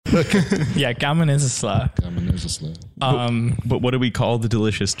Yeah, gammon is a slur. Gammon is a slur. But what do we call the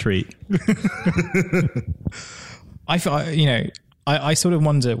delicious treat? I sort of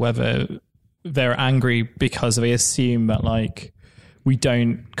wonder whether they're angry because they assume that like we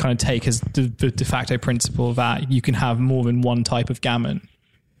don't kind of take as the de facto principle that you can have more than one type of gammon,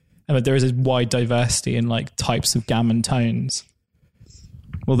 and that there is a wide diversity in like types of gammon tones.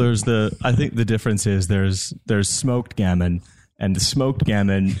 Well, I think the difference is there's smoked gammon, and the smoked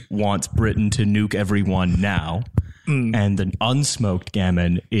gammon wants Britain to nuke everyone now. And the unsmoked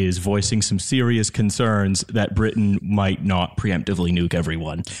gammon is voicing some serious concerns that Britain might not preemptively nuke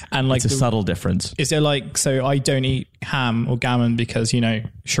everyone. And like it's a subtle difference. Is there like, so I don't eat ham or gammon because, you know,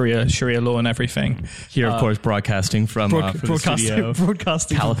 Sharia law and everything. Here, of course, broadcasting from the studio.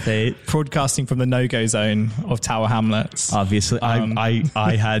 Caliphate. Broadcasting from the no-go zone of Tower Hamlets. Obviously,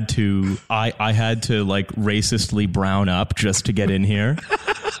 I had to like racistly brown up just to get in here.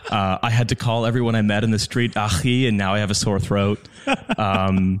 I had to call everyone I met in the street Achi, and now I have a sore throat.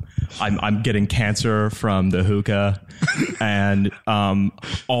 I'm getting cancer from the hookah, and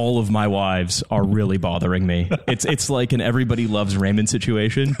all of my wives are really bothering me. It's like an Everybody Loves Raymond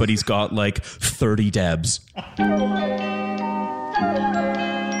situation, but he's got like 30 Debs.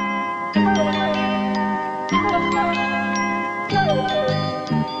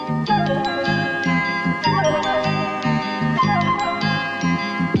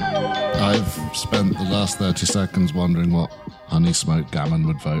 I've spent the last 30 seconds wondering what honey smoked gammon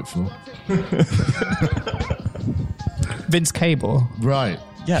would vote for. Vince Cable. Right.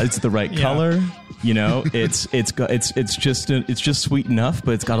 Yeah, it's the right color. You know, it's just sweet enough,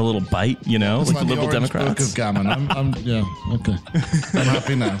 but it's got a little bite. You know, it's like the Liberal Democrats. Book of gammon. I'm yeah, okay. I'm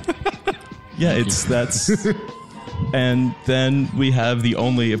happy now. Yeah, that's. And then we have the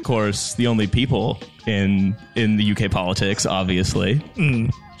only people in the UK politics, obviously,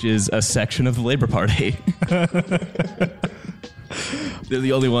 which is a section of the Labour Party. They're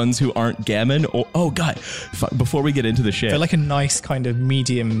the only ones who aren't gammon. Before we get into the shit, they're like a nice kind of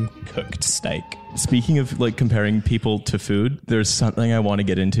medium cooked steak. Speaking of like comparing people to food, there's something I want to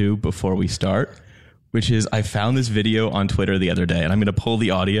get into before we start, which is I found this video on Twitter the other day, and I'm going to pull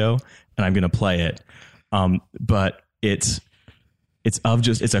the audio and I'm going to play it. But it's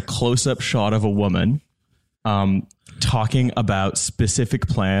a close-up shot of a woman talking about specific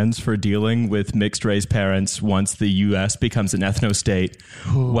plans for dealing with mixed-race parents once the U.S. becomes an ethno-state,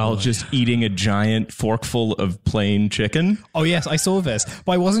 while just eating a giant forkful of plain chicken. Oh, yes, I saw this.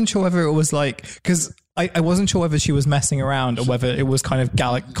 But I wasn't sure whether it was like... Because I wasn't sure whether she was messing around or whether it was kind of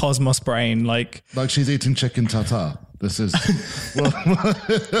Cosmos brain, like she's eating chicken tartare. This is...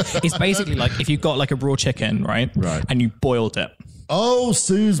 It's basically like if you got like a raw chicken, right? And you boiled it. Oh,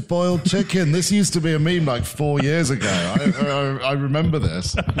 Sue's boiled chicken. This used to be a meme like 4 years ago. I remember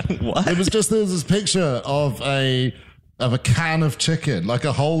this. What? There was this picture of a can of chicken, like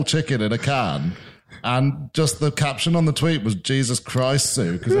a whole chicken in a can. And just the caption on the tweet was Jesus Christ,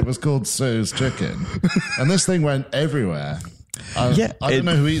 Sue, because it was called Sue's Chicken. And this thing went everywhere. I don't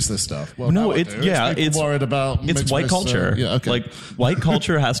know who eats this stuff. Well, no, it's worried about it's white culture. Like white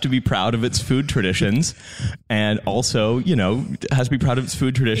culture has to be proud of its food traditions, and also, you know, has to be proud of its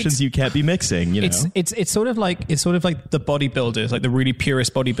food traditions. You can't be mixing. You know, it's sort of like the bodybuilders, like the really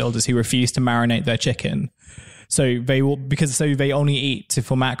purist bodybuilders who refuse to marinate their chicken. So they only eat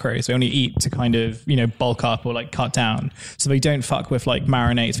for macros. They only eat to kind of, you know, bulk up or like cut down. So they don't fuck with like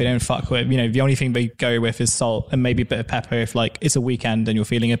marinades. They don't fuck with, you know, the only thing they go with is salt and maybe a bit of pepper if like it's a weekend and you're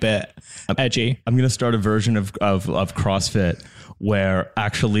feeling a bit edgy. I'm going to start a version of CrossFit where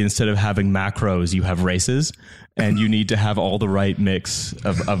actually instead of having macros, you have races, and you need to have all the right mix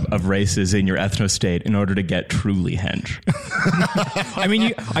of races in your ethno state in order to get truly hench. I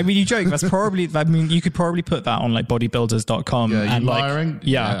mean, you joke. That's probably. I mean, you could probably put that on like bodybuilders.com. Yeah, and like, hiring?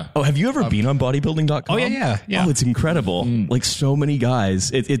 Yeah. Oh, have you ever been on bodybuilding.com? Oh yeah. Oh, it's incredible. Like so many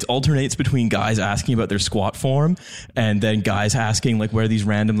guys. It alternates between guys asking about their squat form, and then guys asking like where these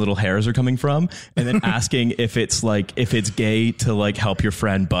random little hairs are coming from, and then asking if it's gay to like help your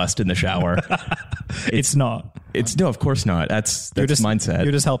friend bust in the shower. It's not. No, of course not. That's mindset.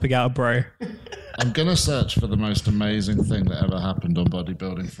 You're just helping out a bro. I'm going to search for the most amazing thing that ever happened on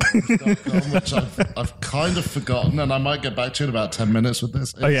bodybuilding.com, which I've kind of forgotten, and I might get back to you in about 10 minutes with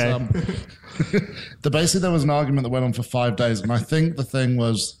this. Basically there was an argument that went on for 5 days, and I think the thing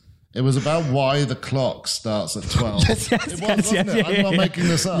was, It was about why the clock starts at 12. Yes, Wasn't it? I'm not making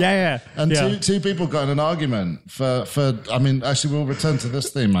this up. Yeah. And two people got in an argument for. I mean, actually, we'll return to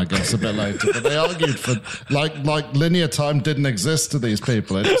this theme, I guess, a bit later. But they argued for like linear time didn't exist to these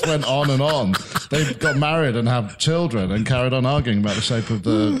people. It just went on and on. They got married and have children and carried on arguing about the shape of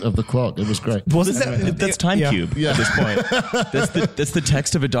the clock. It was great. That's Time Cube at this point. That's the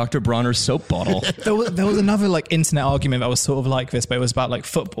text of a Dr. Bronner soap bottle. There was another like internet argument that was sort of like this, but it was about like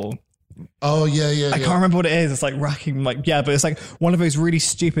football. Oh yeah. I can't remember what it is. It's like racking, but it's like one of those really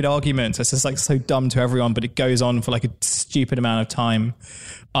stupid arguments. It's just like so dumb to everyone, but it goes on for like a stupid amount of time,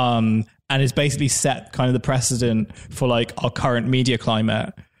 and it's basically set kind of the precedent for like our current media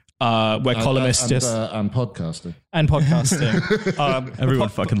climate, where columnists and podcasting Everyone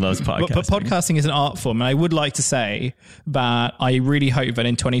fucking loves podcasting. But podcasting is an art form, and I would like to say that I really hope that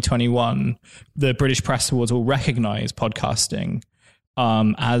in 2021 the British Press Awards will recognise podcasting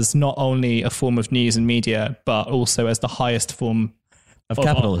as not only a form of news and media, but also as the highest form of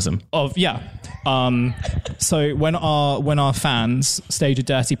capitalism. So when our fans stage a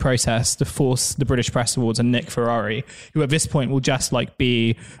dirty protest to force the British Press Awards and Nick Ferrari, who at this point will just like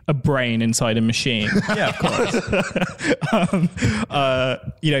be a brain inside a machine. Yeah, of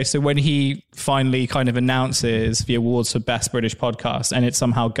course. So when he finally kind of announces the awards for best British podcast, and it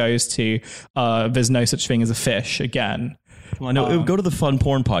somehow goes to There's No Such Thing as a Fish again. Well, I know it would go to the Fun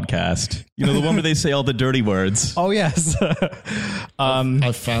Porn podcast. You know, the one where they say all the dirty words. Oh, yes.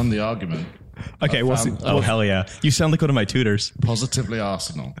 I've found the argument. Okay, hell yeah. You sound like one of my tutors. Positively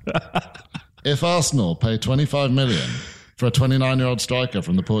Arsenal. If Arsenal pay 25 million for a 29-year-old striker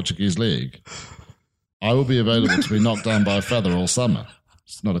from the Portuguese league, I will be available to be knocked down by a feather all summer.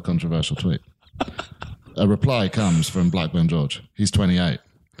 It's not a controversial tweet. A reply comes from Blackburn George. He's 28.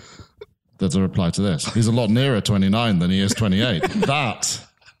 There's a reply to this. He's a lot nearer 29 than he is 28. That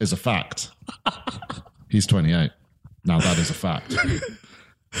is a fact. He's 28. Now that is a fact.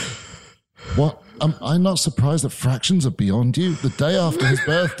 What? I'm not surprised that fractions are beyond you. The day after his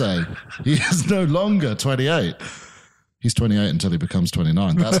birthday, he is no longer 28. He's 28 until he becomes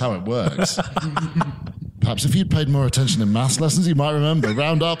 29. That's how it works. Perhaps if you'd paid more attention in maths lessons, you might remember.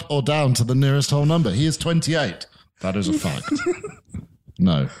 Round up or down to the nearest whole number. He is 28. That is a fact.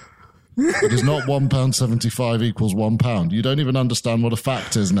 No. It is not £1.75 equals £1. You don't even understand what a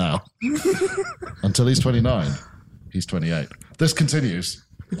fact is now. Until he's 29, he's 28. This continues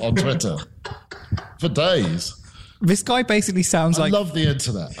on Twitter for days. This guy basically sounds I like... love the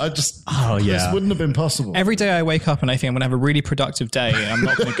internet. This yeah. wouldn't have been possible. Every day I wake up and I think I'm going to have a really productive day and I'm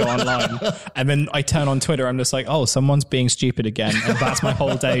not going to go online. And then I turn on Twitter, I'm just like, oh, someone's being stupid again. And that's my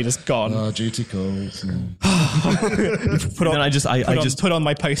whole day just gone. Duty calls. Put on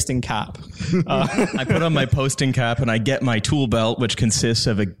my posting cap. I put on my posting cap and I get my tool belt, which consists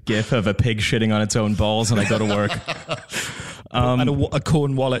of a gif of a pig shitting on its own balls, and I go to work. And a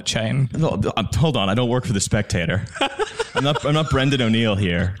corn wallet chain. Hold on, I don't work for the Spectator. I'm not Brendan O'Neill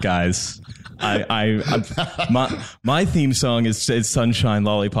here, guys. My theme song is Sunshine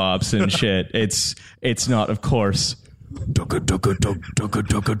Lollipops and shit. It's not, of course.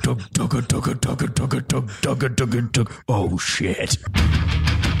 Oh shit.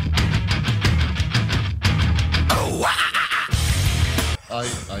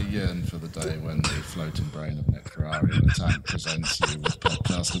 I yearn for the day when the floating brain of Nick Ferrari in the tank presents you with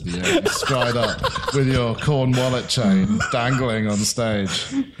Podcast of the Year. You stride up with your corn wallet chain dangling on stage.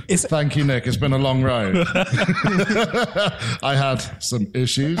 Thank you, Nick. It's been a long road. I had some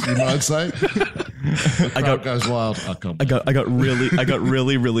issues, you might say. The crowd goes wild. I got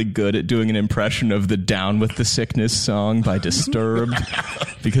really, really good at doing an impression of the Down with the Sickness song by Disturbed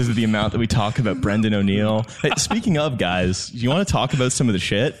because of the amount that we talk about Brendan O'Neill. Hey, speaking of, guys, you want to talk about some of the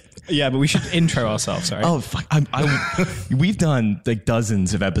shit? Yeah, but we should intro ourselves, right? Oh, fuck. We've done like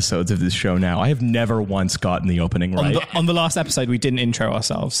dozens of episodes of this show now. I have never once gotten the opening right. On the last episode, we didn't intro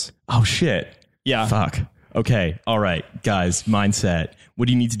ourselves. Oh, shit. Yeah. Fuck. Okay. All right. Guys, mindset. What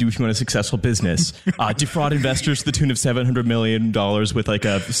do you need to do if you want a successful business? Defraud investors to the tune of $700 million with like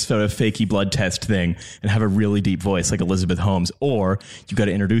a sort of fakey blood test thing and have a really deep voice like Elizabeth Holmes. Or you got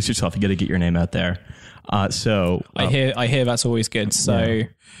to introduce yourself. You got to get your name out there. I hear that's always good. So,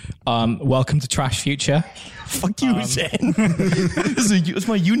 welcome to Trash Future. Fuck you, Zen. It's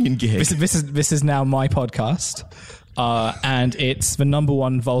my union gig. This is now my podcast, and it's the number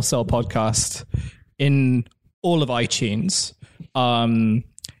one Volcel podcast in all of iTunes.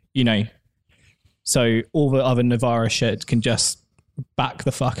 So all the other Navarra shit can just back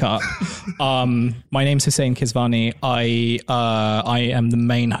the fuck up. My name's Hussein Kizvani. I am the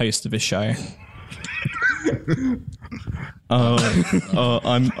main host of this show.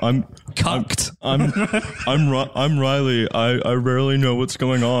 I'm Cucked. I'm Riley. I rarely know what's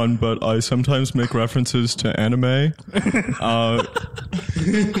going on, but I sometimes make references to anime.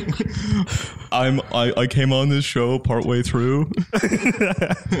 I came on this show partway through.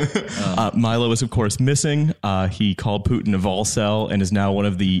 Milo is of course missing. He called Putin a Volcel and is now one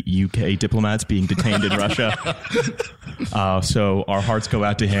of the UK diplomats being detained in Russia. So our hearts go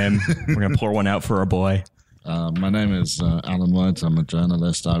out to him. We're gonna pour one out for our boy. My name is Alan Woods. I'm a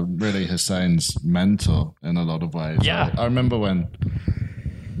journalist. I'm really Hussein's mentor in a lot of ways. Yeah. I remember when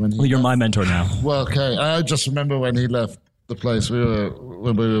he Well, you're my mentor now. Well, okay. I just remember when he left the place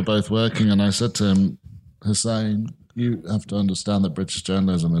when we were both working, and I said to him, Hussein, you have to understand that British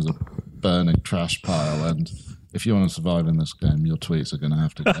journalism is a burning trash pile, and if you want to survive in this game, your tweets are going to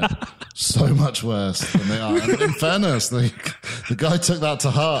have to get so much worse than they are. And in fairness, the guy took that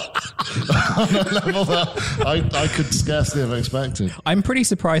to heart on a level that I could scarcely have expected. I'm pretty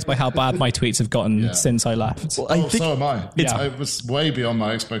surprised by how bad my tweets have gotten since I left. So am I. It was way beyond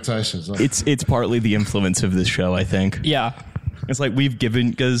my expectations. It's partly the influence of this show, I think. Yeah. It's like we've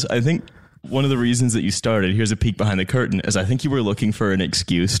given, because I think one of the reasons that you started, here's a peek behind the curtain, is I think you were looking for an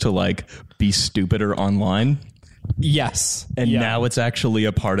excuse to like be stupider online. Yes. And now it's actually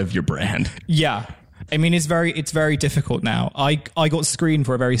a part of your brand. Yeah. I mean, it's very difficult now. I got screened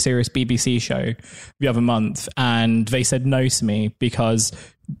for a very serious BBC show the other month, and they said no to me because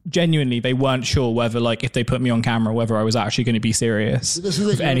genuinely they weren't sure whether, like, if they put me on camera, whether I was actually going to be serious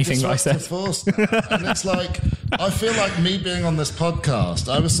with anything that I said. Force now. And it's like, I feel like me being on this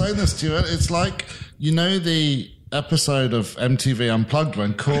podcast, I was saying this to you, it's like, you know, the episode of MTV Unplugged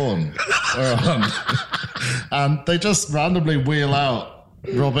when Korn were on, and they just randomly wheel out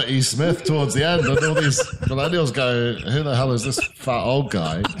Robert E. Smith towards the end, and all these millennials go, who the hell is this fat old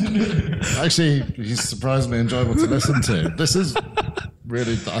guy? Actually, he's surprisingly enjoyable to listen to. This is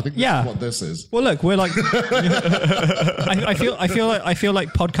really, I think this is what this is. Well, look, we're like, I feel like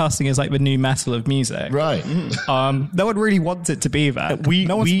podcasting is like the new metal of music. Right. No one really wants it to be that.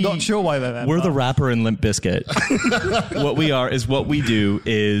 No one's not sure why they're there. We're the rapper in Limp Bizkit. What we do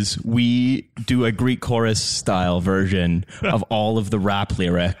is we do a Greek chorus style version of all of the rap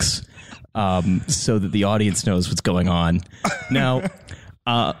lyrics, so that the audience knows what's going on. Now,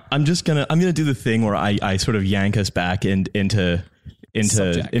 I'm gonna do the thing where I sort of yank us back into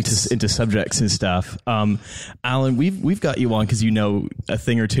subjects and stuff. Alan, we've got you on because you know a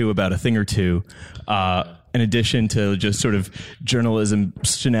thing or two about a thing or two. In addition to just sort of journalism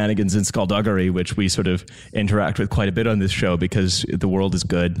shenanigans and skullduggery, which we sort of interact with quite a bit on this show because the world is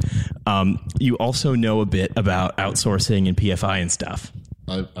good. You also know a bit about outsourcing and PFI and stuff.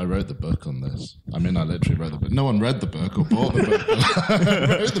 I wrote the book on this. I mean, I literally wrote the book. No one read the book or bought the book. I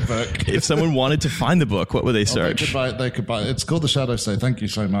wrote the book. If someone wanted to find the book, what would they search? They could buy it. It's called The Shadow State. Thank you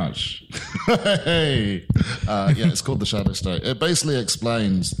so much. Hey. It's called The Shadow State. It basically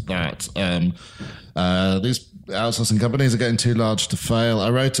explains that these outsourcing companies are getting too large to fail. I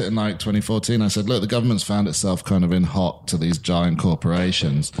wrote it in like 2014. I said, look, the government's found itself kind of in hot to these giant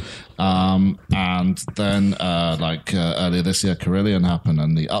corporations. And then earlier this year, Carillion happened,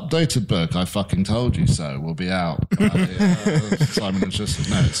 and the updated book, I Fucking Told You So, will be out. Simon and Schuster.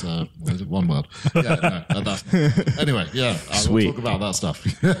 No, it's one word. Yeah, no, that's, anyway, yeah, Sweet. We'll talk about that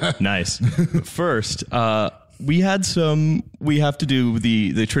stuff. Nice. First, we have to do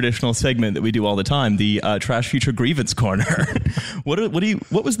the traditional segment that we do all the time, the Trash Future Grievance Corner.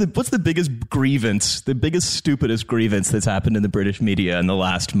 What's the biggest grievance, the biggest stupidest grievance that's happened in the British media in the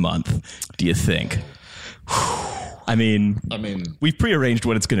last month, do you think? I mean, we've prearranged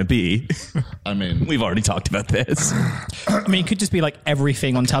what it's going to be. I mean, we've already talked about this. I mean, it could just be like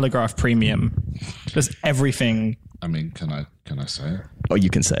everything on Telegraph Premium. Just everything. I mean, can I say it? Oh, you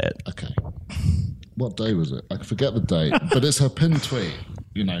can say it. Okay. What day was it? I forget the date, but it's her pinned tweet.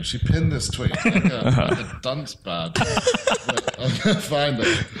 You know, she pinned this tweet like a dunce bad. I'm going to find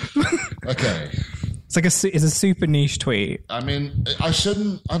it. Okay. It's a super niche tweet. I mean, I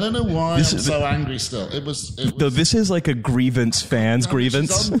don't know why I'm so angry still. It was this is like a grievance fan's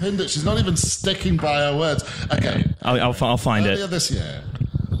grievance. She's unpinned it. She's not even sticking by her words. Okay. I'll find it. Earlier this year,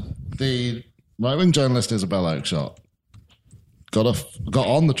 the right-wing journalist Isabel Oakeshott got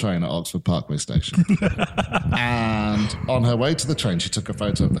on the train at Oxford Parkway Station. And on her way to the train, she took a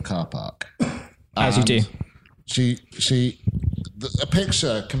photo of the car park. As you do. A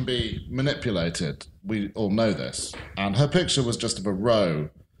picture can be manipulated. We all know this. And her picture was just of a row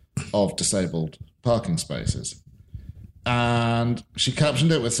of disabled parking spaces. And she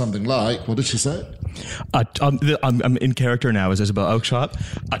captioned it with something like, what did she say? I'm in character now as Isabel Oakeshott.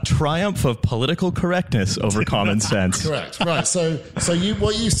 A triumph of political correctness over common sense. Correct. Right. So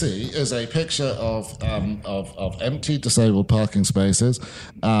what you see is a picture of empty disabled parking spaces,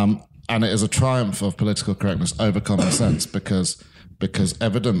 and it is a triumph of political correctness over common sense because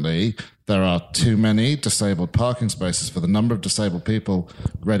evidently there are too many disabled parking spaces for the number of disabled people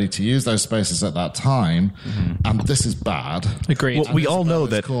ready to use those spaces at that time, and this is bad. Agreed. Well, we all know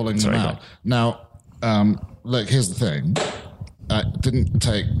that. Calling them out. Now, look, here's the thing. It didn't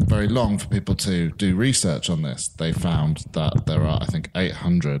take very long for people to do research on this. They found that there are, I think,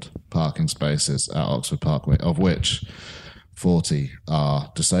 800 parking spaces at Oxford Parkway, of which 40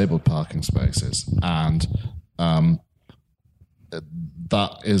 are disabled parking spaces, and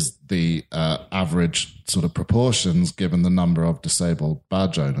that is the average sort of proportions given the number of disabled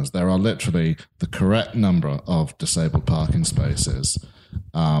badge owners. There are literally the correct number of disabled parking spaces,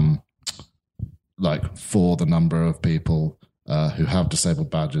 like for the number of people who have disabled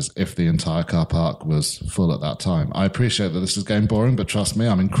badges if the entire car park was full at that time. I appreciate that this is getting boring, but trust me,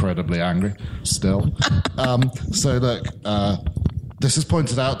 I'm incredibly angry still. So look, this is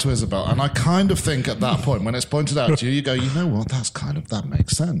pointed out to Isabel, and I kind of think at that point, when it's pointed out to you, you go, you know what, that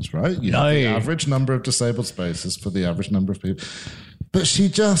makes sense, right? You have the average number of disabled spaces for the average number of people. But she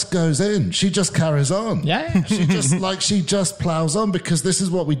just goes in. She just carries on. Yeah. She just plows on, because this is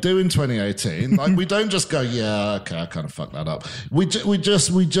what we do in 2018. Like, we don't just go, yeah, okay, I kind of fucked that up. We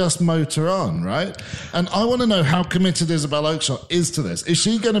just motor on, right? And I want to know how committed Isabel Oakeshott is to this. Is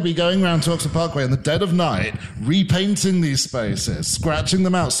she going to be going around to Oxford Parkway in the dead of night, repainting these spaces, scratching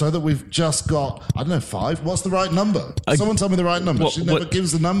them out so that we've just got, I don't know, 5? What's the right number? Someone tell me the right number. She never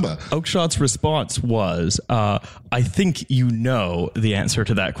gives the number. Oakeshott's response was, I think you know the answer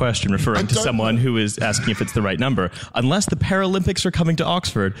to that question, referring to someone who is asking if it's the right number. Unless the Paralympics are coming to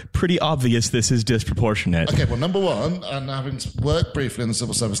Oxford, pretty obvious this is disproportionate. Okay, well, number one, and having worked briefly in the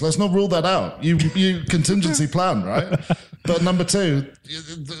civil service, let's not rule that out. You contingency plan, right? But number two,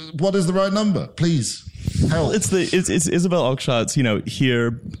 what is the right number? Please. Help. It's Isabel Oakeshott's,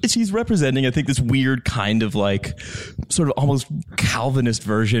 here. She's representing, I think, this weird kind of like sort of almost Calvinist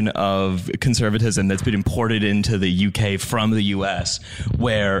version of conservatism that's been imported into the UK from the US,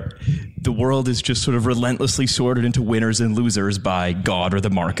 where the world is just sort of relentlessly sorted into winners and losers by God or the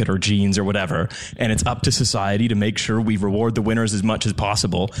market or genes or whatever. And it's up to society to make sure we reward the winners as much as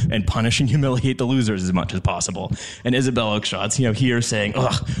possible and punish and humiliate the losers as much as possible. And Isabel Oakeshott's, here saying,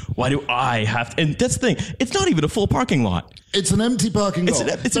 ugh, why do I have to? And that's the thing. It's not even a full parking lot. It's an empty parking lot.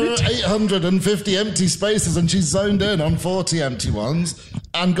 There are 850 empty spaces, and she's zoned in on 40 empty ones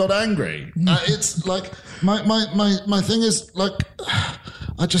and got angry. It's like, my thing is, like,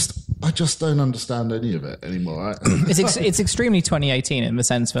 I just don't understand any of it anymore. It's extremely 2018 in the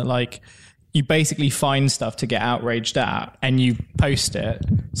sense that, like, you basically find stuff to get outraged at and you post it,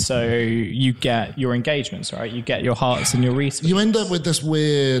 so you get your engagements, right? You get your hearts and your retweets. You end up with this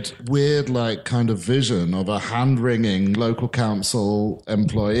weird like kind of vision of a hand-wringing local council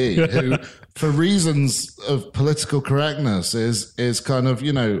employee who, for reasons of political correctness, is kind of,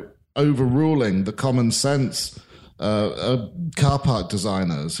 overruling the common sense car park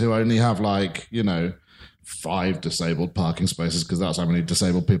designers who only have 5 disabled parking spaces because that's how many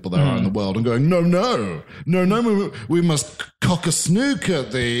disabled people there are in the world, and going, no, we must cock a snook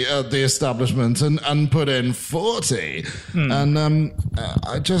at the establishment and put in 40. And I'm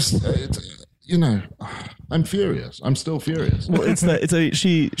furious. I'm still furious. Well,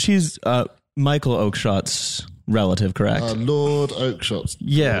 she's Michael Oakeshott's relative, correct? Lord Oakeshott's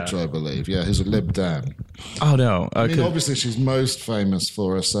daughter, I believe. Yeah, who's a Lib Dem. Oh no! I mean, obviously she's most famous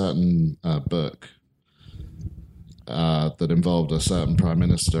for a certain book that involved a certain prime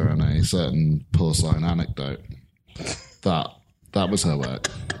minister and a certain porcelain anecdote. That was her work.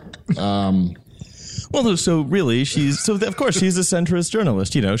 Well, so really, of course she's a centrist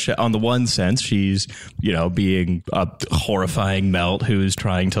journalist. On the one sense, she's being a horrifying melt who's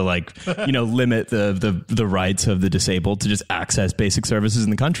trying to limit the rights of the disabled to just access basic services in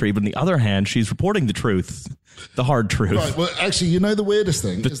the country. But on the other hand, she's reporting the truth. The hard truth. Right, well, actually, the weirdest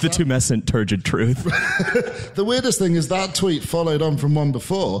thing... The tumescent, turgid truth. The weirdest thing is that tweet followed on from one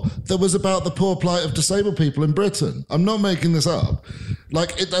before that was about the poor plight of disabled people in Britain. I'm not making this up.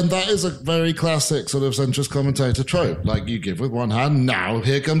 And that is a very classic sort of centrist commentator trope. Like, you give with one hand, now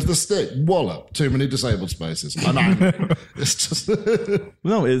here comes the stick. Wallop. Too many disabled spaces. I'm angry. It's just...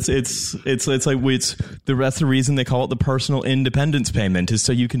 No, it's the rest of the reason they call it the personal independence payment is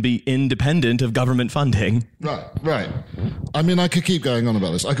so you can be independent of government funding. Right. I mean, I could keep going on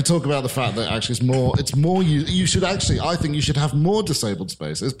about this. I could talk about the fact that actually you should actually, I think you should have more disabled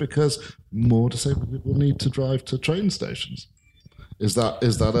spaces because more disabled people need to drive to train stations. Is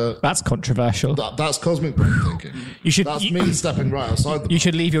that That's controversial. That's cosmic brain thinking. That's me stepping right outside the... You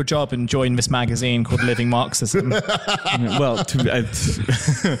should leave your job and join this magazine called Living Marxism. Well,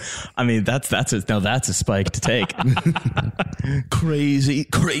 I mean, that's a spike to take.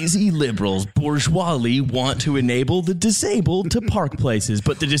 Crazy liberals, bourgeoisie want to enable the disabled to park places,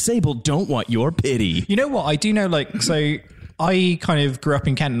 but the disabled don't want your pity. You know what? I do know, so I kind of grew up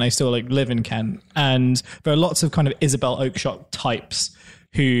in Kent and I still live in Kent, and there are lots of kind of Isabel Oakeshott types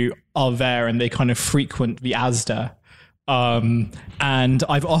who are there and they kind of frequent the Asda. And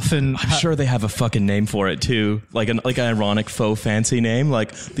I've often... I'm sure they have a fucking name for it too. Like an ironic faux fancy name,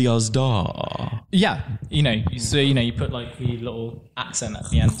 like the Asda. Yeah. You put like the little accent at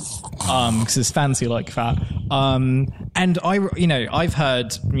the end, because it's fancy like that. And I've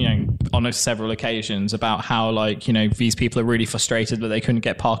heard, on several occasions about how these people are really frustrated that they couldn't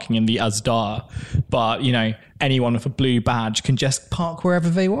get parking in the Asda, but anyone with a blue badge can just park wherever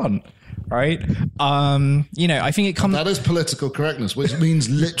they want. Right. I think it comes... That is political correctness, which means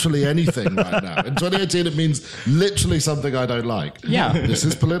literally anything right now. In 2018, it means literally something I don't like. Yeah. This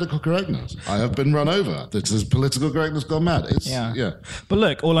is political correctness. I have been run over. This is political correctness gone mad. Yeah. But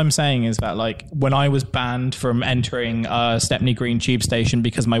look, all I'm saying is that when I was banned from entering Stepney Green tube station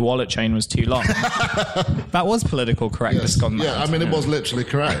because my wallet chain was too long, that was political correctness gone mad. Yeah, I mean, it was literally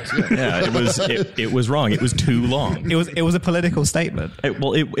correct. Yeah, it was wrong. It was too long. It was a political statement. It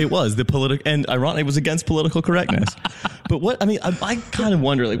was the political, and ironically, it was against political correctness. But I kind of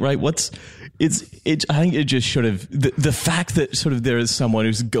wonder, I think it just sort of the fact that sort of there is someone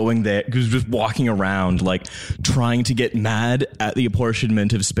who's going there, who's just walking around trying to get mad at the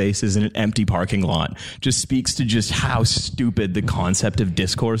apportionment of spaces in an empty parking lot just speaks to just how stupid the concept of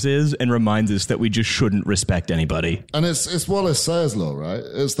discourse is and reminds us that we just shouldn't respect anybody. And it's Wallace Sayers' law, right?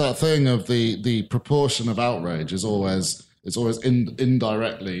 It's that thing of the proportion of outrage is always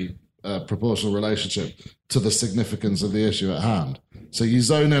indirectly proportional relationship to the significance of the issue at hand. So you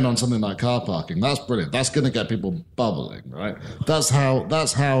zone in on something like car parking. That's brilliant. That's going to get people bubbling, right? That's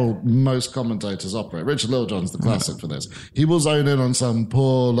how most commentators operate. Richard Littlejohn's the classic for this. He will zone in on some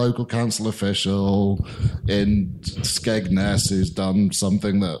poor local council official in Skegness who's done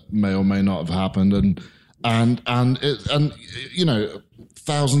something that may or may not have happened, and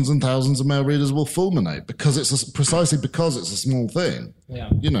thousands and thousands of male readers will fulminate precisely because it's a small thing.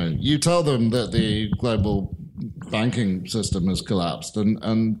 Yeah. You tell them that the global banking system has collapsed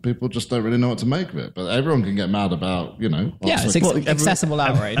and people just don't really know what to make of it. But everyone can get mad about, it's accessible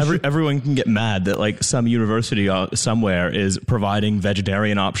outrage. Everyone can get mad that some university somewhere is providing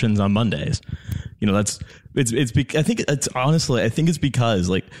vegetarian options on Mondays. I think it's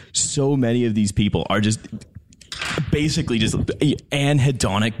because so many of these people are just basically just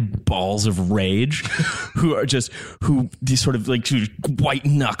anhedonic balls of rage who sort of white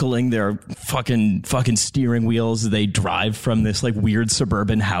knuckling their fucking steering wheels as they drive from this weird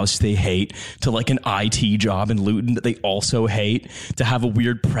suburban house they hate to an IT job in Luton that they also hate, to have a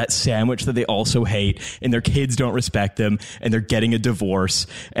weird Pret sandwich that they also hate, and their kids don't respect them, and they're getting a divorce,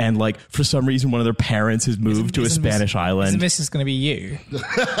 and for some reason one of their parents has moved to a Spanish island. This is going to be you.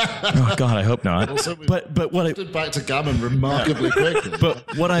 Oh God, I hope not. Also, but what back to gammon remarkably quickly.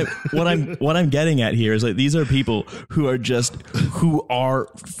 But what I'm getting at here is these are people who are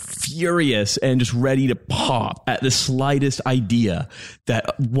furious and just ready to pop at the slightest idea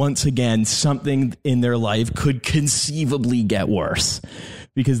that once again something in their life could conceivably get worse.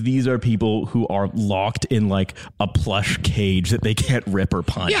 Because these are people who are locked in a plush cage that they can't rip or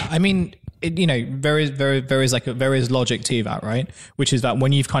punch. Yeah, I mean, there is logic to that, right? Which is that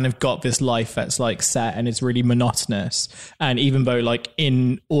when you've kind of got this life that's set and it's really monotonous, and even though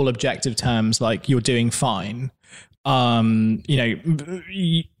in all objective terms you're doing fine,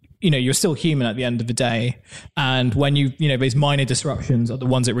 you're still human at the end of the day. And when these minor disruptions are the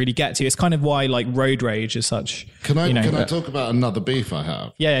ones that really get to you. It's kind of why road rage is such... Can I talk about another beef I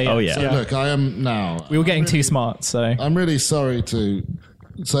have? Yeah. Oh, yeah. So look, I am now... We were getting too smart, so... I'm really sorry to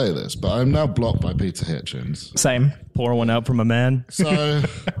say this, but I'm now blocked by Peter Hitchens. Same. Pour one out from a man. So...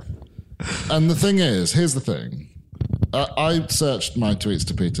 And the thing is, here's the thing. I searched my tweets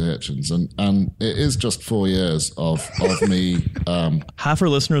to Peter Hitchens, and it is just 4 years of me. Half our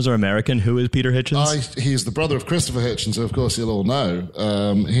listeners are American. Who is Peter Hitchens? He's the brother of Christopher Hitchens, who of course you'll all know.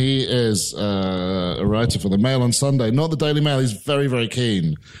 He is a writer for the Mail on Sunday, not the Daily Mail. He's very, very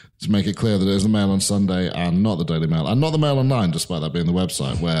keen to make it clear that it is the Mail on Sunday and not the Daily Mail, and not the Mail Online, despite that being the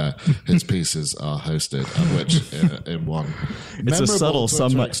website where his pieces are hosted, and which in one it's a subtle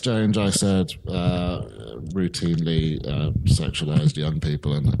Twitter exchange I said routinely sexualized young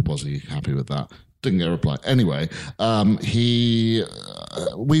people, and was he happy with that? Didn't get a reply. Anyway,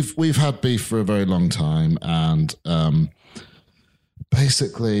 we've had beef for a very long time, and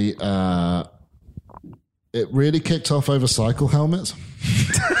basically it really kicked off over cycle helmets.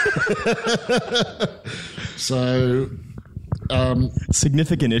 So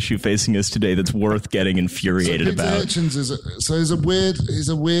significant issue facing us today that's worth getting infuriated so Peter about. Hitchens he's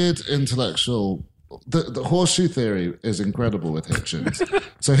a weird intellectual. The horseshoe theory is incredible with Hitchens.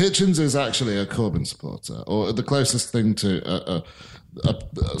 So Hitchens is actually a Corbyn supporter, or the closest thing to a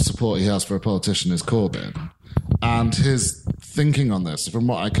support he has for a politician is Corbyn. And his thinking on this, from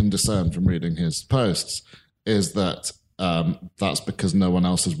what I can discern from reading his posts, is that that's because no one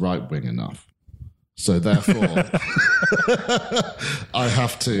else is right-wing enough. So therefore, I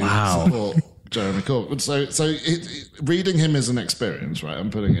have to support Jeremy Corbyn. So reading him is an experience, right?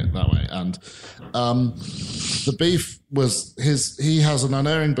 I'm putting it that way. And the beef was he has an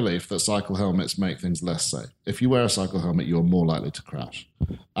unerring belief that cycle helmets make things less safe. If you wear a cycle helmet, you're more likely to crash.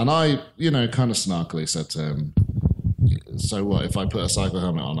 And I, kind of snarkily said to him, so what, if I put a cycle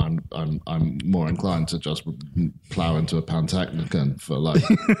helmet on, I'm more inclined to just plow into a Pantechnicon for like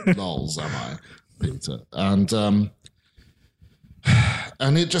lols, am I, Peter?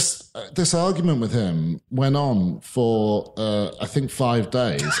 And it just, this argument with him went on for, I think, 5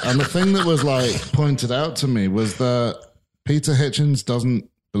 days. And the thing that was like pointed out to me was that Peter Hitchens doesn't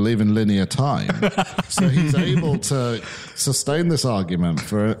believe in linear time. So he's able to sustain this argument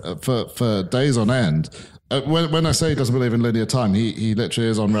for days on end. When I say he doesn't believe in linear time, he literally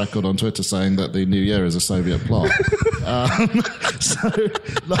is on record on Twitter saying that the New Year is a Soviet plot.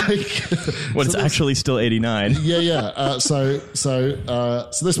 It's actually still 89. Yeah. So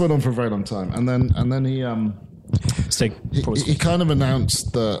this went on for a very long time, and then he kind of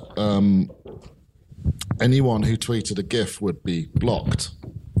announced that anyone who tweeted a GIF would be blocked.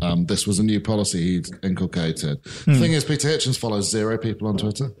 This was a new policy he'd inculcated. The thing is, Peter Hitchens follows 0 people on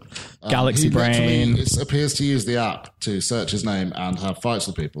Twitter. Galaxy Brain. It appears to use the app to search his name and have fights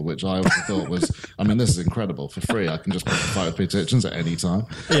with people, which I also thought was, this is incredible. For free, I can just pick a fight with Peter Hitchens at any time.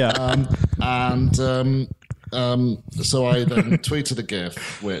 Yeah. So I then tweeted a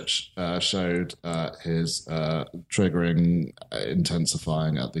GIF which showed his triggering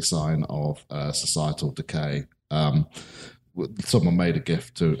intensifying at the sign of societal decay. Someone made a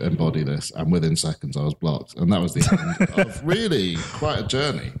GIF to embody this, and within seconds I was blocked, and that was the end of really quite a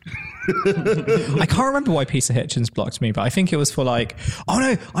journey. I can't remember why Peter Hitchens blocked me, but I think it was for like, oh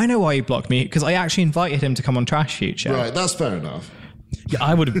no, I know why he blocked me, because I actually invited him to come on Trash Future. Right, that's fair enough. Yeah,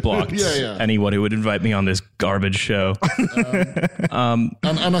 I would have blocked anyone who would invite me on this garbage show. And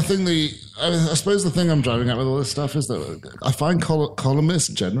I think I suppose the thing I'm driving at with all this stuff is that I find columnists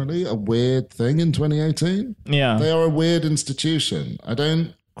generally a weird thing in 2018. Yeah. They are a weird institution. I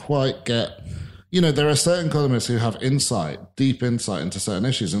don't quite get... there are certain columnists who have deep insight into certain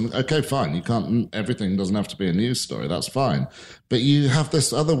issues. And okay, fine, everything doesn't have to be a news story. That's fine. But you have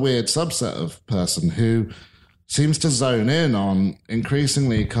this other weird subset of person who seems to zone in on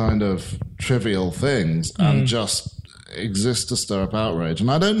increasingly kind of trivial things and just exist to stir up outrage.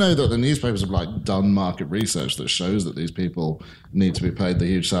 And I don't know that the newspapers have done market research that shows that these people need to be paid the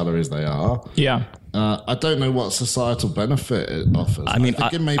huge salaries they are. Yeah. I don't know what societal benefit it offers. I think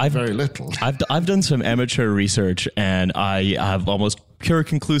it may be very little. I've done some amateur research, and I have almost pure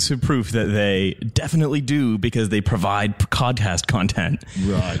conclusive proof that they definitely do, because they provide podcast content.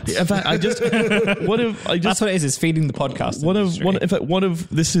 Right. In fact, that's what it is. It's feeding the podcast.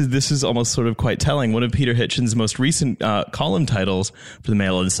 This is almost sort of quite telling. One of Peter Hitchens' most recent column titles for the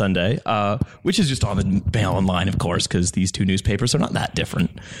Mail on Sunday, which is just on the Mail Online, of course, because these two newspapers are not that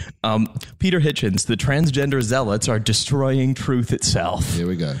different. Peter Hitchens, the transgender zealots are destroying truth itself. Here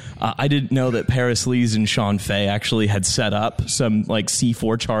we go. I didn't know that Paris Lees and Sean Fay actually had set up some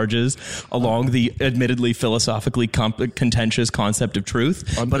C4 charges along the admittedly philosophically contentious concept of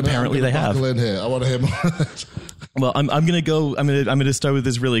truth, but apparently they have. In here. I want to hear more. Well, I'm gonna go. I'm gonna start with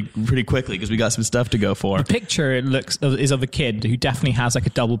this pretty quickly because we got some stuff to go for. The picture is of a kid who definitely has like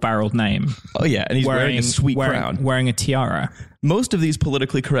a double-barreled name. Oh yeah, and he's wearing a sweet crown, wearing a tiara. Most of these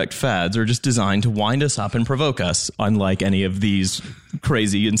politically correct fads are just designed to wind us up and provoke us, unlike any of these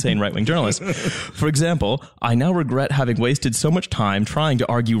crazy, insane right-wing journalists. For example, I now regret having wasted so much time trying to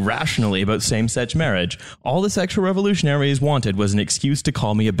argue rationally about same-sex marriage. All the sexual revolutionaries wanted was an excuse to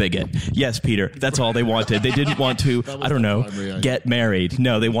call me a bigot. Yes, Peter, that's all they wanted. They didn't want to, I don't know, get married.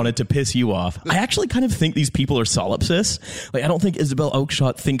 No, they wanted to piss you off. I actually kind of think these people are solipsists. Like, I don't think Isabel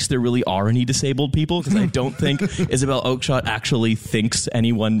Oakeshott thinks there really are any disabled people, because I don't think Isabel Oakeshott actually thinks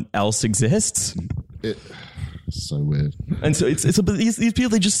anyone else exists. So weird. And so it's these people,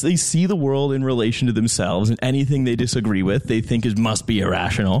 they see the world in relation to themselves, and anything they disagree with they think must be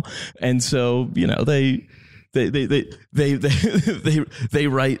irrational. And so, you know, they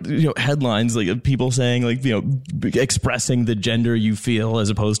write, you know, headlines like people saying, like, you know, expressing the gender you feel as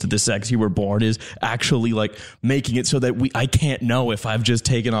opposed to the sex you were born is actually like making it so that I can't know if I've just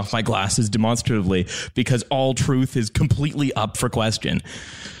taken off my glasses demonstratively, because all truth is completely up for question.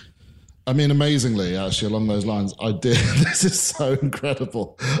 I mean, amazingly, actually, along those lines, I did. This is so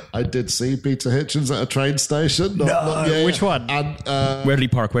incredible. I did see Peter Hitchens at a train station. Which one? And, Where did he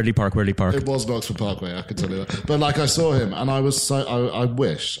park? It was Oxford Parkway, I can tell you that. But like, I saw him, and I was so. I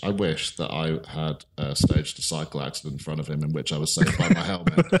wish that I had staged a cycle accident in front of him in which I was saved by my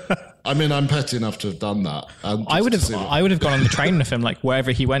helmet. I mean, I'm petty enough to have done that. I would have gone on the train with him, like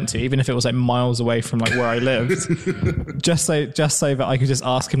wherever he went to, even if it was like miles away from like where I lived, just so that I could just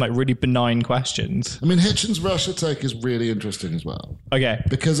ask him like really benign questions. I mean, Hitchens' Russia take is really interesting as well. Okay,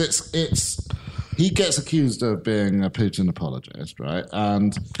 because it's he gets accused of being a Putin apologist, right?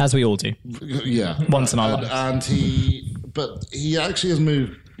 And as we all do, yeah, once in our lives. And he actually has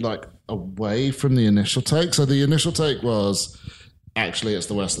moved like away from the initial take. So the initial take was, actually, it's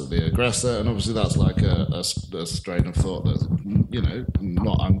the West that's the aggressor, and obviously that's like a strain of thought that's, you know,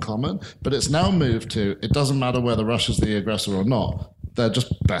 not uncommon. But it's now moved to, it doesn't matter whether Russia's the aggressor or not. They're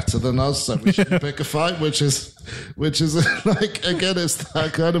just better than us, so we shouldn't pick a fight. Which is like, again, it's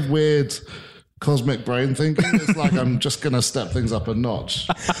that kind of weird cosmic brain thinking. It's like, I'm just going to step things up a notch.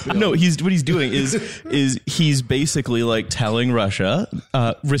 No, what he's doing is he's basically like telling Russia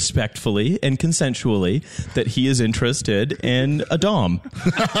respectfully and consensually that he is interested in a dom.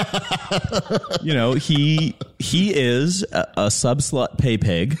 You know, he is a sub-slut pay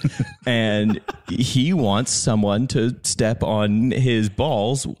pig, and he wants someone to step on his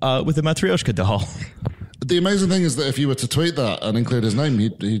balls with a Matryoshka doll. The amazing thing is that if you were to tweet that and include his name,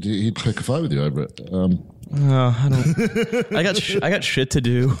 he'd pick a fight with you over it. I don't. I got shit to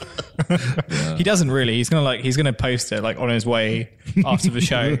do. Yeah. He doesn't really. He's gonna post it like on his way after the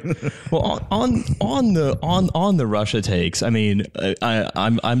show. Well, on the Russia takes. I mean,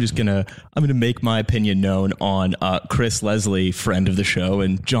 I'm gonna make my opinion known on Chris Leslie, friend of the show,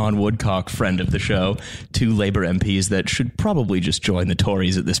 and John Woodcock, friend of the show, two Labour MPs that should probably just join the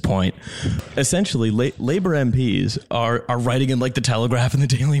Tories at this point. Essentially, Labour MPs are writing in like the Telegraph and the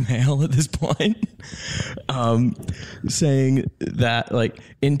Daily Mail at this point. Saying that, like,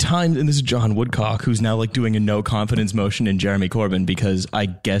 in time, and this is John Woodcock, who's now like doing a no confidence motion in Jeremy Corbyn because I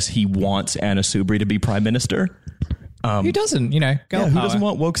guess he wants Anna Soubry to be prime minister. Who doesn't, you know, girl who power. doesn't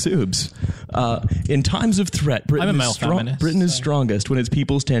want woke Soubs? In times of threat, Britain is strongest when its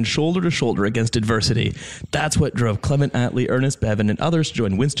people stand shoulder to shoulder against adversity. That's what drove Clement Attlee, Ernest Bevin, and others to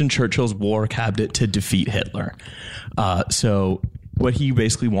join Winston Churchill's war cabinet to defeat Hitler. So what he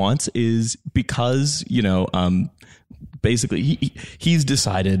basically wants is, because, you know, basically he's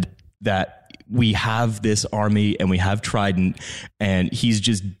decided that we have this army and we have Trident, and he's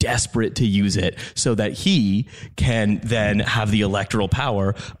just desperate to use it so that he can then have the electoral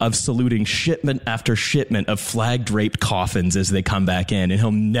power of saluting shipment after shipment of flag-draped coffins as they come back in, and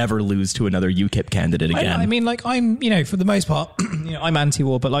he'll never lose to another UKIP candidate again. I mean, like, I'm, you know, for the most part, you know, I'm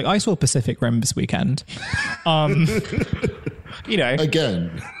anti-war, but like, I saw Pacific Rim this weekend. You know,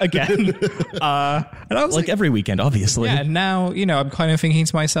 again. And I was like every weekend, obviously. Yeah. Now, you know, I'm kind of thinking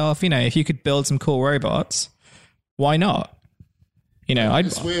to myself, you know, if you could build some cool robots, why not? You know,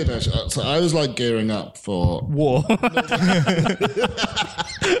 it's weird. Actually. So I was like gearing up for war.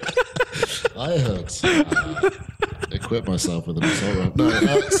 I heard. Equip myself with an assault rifle.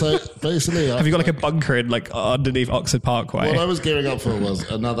 No, so basically, have you got like a bunker in like underneath Oxford Parkway? What I was gearing up for was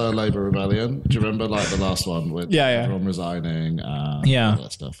another Labour rebellion. Do you remember like the last one with everyone resigning and all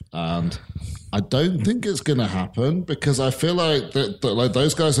that stuff? And I don't think it's going to happen because I feel like that like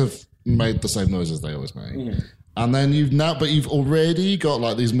those guys have made the same noises they always make. And then you've already got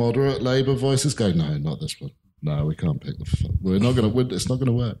like these moderate Labour voices going, no, not this one. No, we can't pick we're not going to win. It's not going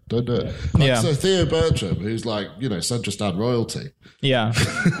to work. Don't do it. So Theo Bertram, who's like, Centrist royalty. Yeah.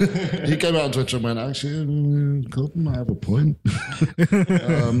 He came out on Twitter and went, actually, Colton might have a point.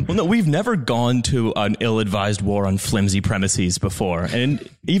 Well, no, we've never gone to an ill-advised war on flimsy premises before. And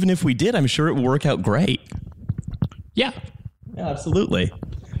even if we did, I'm sure it would work out great. Yeah. Yeah, absolutely.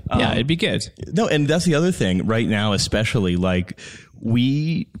 Yeah, it'd be good. No, and that's the other thing right now, especially like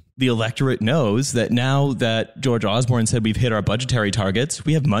the electorate knows that now that George Osborne said we've hit our budgetary targets,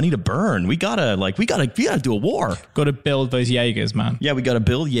 we have money to burn. We gotta do a war. Got to build those Jaegers, man. Yeah, we gotta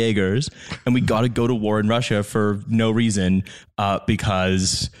build Jaegers, and we gotta go to war in Russia for no reason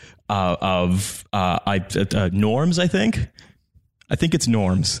because of norms. I think it's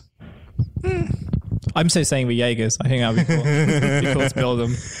norms. I'm so saying with Jaegers. I think that'd be cool. It'd be cool to build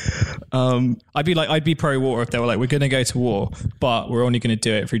them. I'd be pro-war if they were like, we're going to go to war, but we're only going to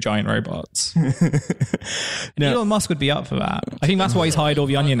do it through giant robots. Elon Musk would be up for that. I think that's why he's hired all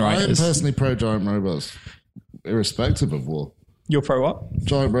the onion I am writers. personally pro-giant robots, irrespective of war. You're pro what?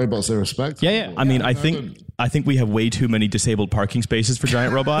 Giant robots irrespective. Yeah, yeah. Of war. I mean, I think we have way too many disabled parking spaces for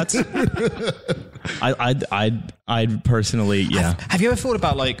giant robots. I'd personally, yeah. Have you ever thought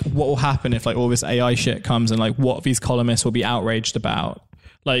about like what will happen if like all this AI shit comes and like what these columnists will be outraged about?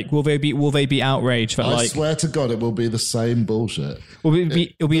 Like, will they be outraged that I swear to God, it will be the same bullshit. It'll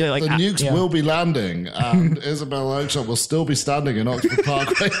be like the nukes will be landing, and Isabel Oakeshott will still be standing in Oxford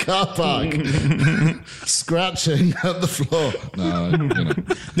Parkway car park, scratching at the floor.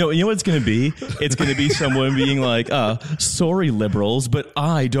 No, you know what it's going to be? It's going to be someone being like, sorry, liberals, but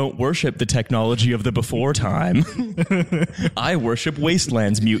I don't worship the technology of the before time. I worship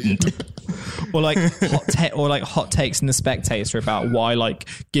Wasteland's mutant. Or like hot takes in the Spectator about why like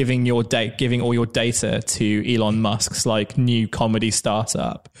giving all your data to Elon Musk's like new comedy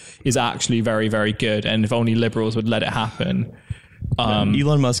startup is actually very, very good, and if only liberals would let it happen.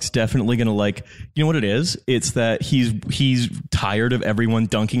 Elon Musk's definitely going to like, you know what it is? It's that he's tired of everyone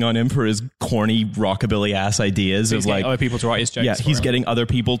dunking on him for his corny rockabilly ass ideas of like other people to write his jokes. Yeah, he's getting other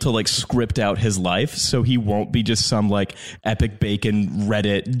people to like script out his life, so he won't be just some like epic bacon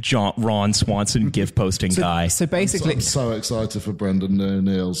Reddit Ron Swanson GIF posting guy. So basically, I'm so excited for Brendan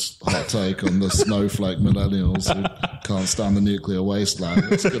O'Neill's hot take on the snowflake millennials who can't stand the nuclear wasteland.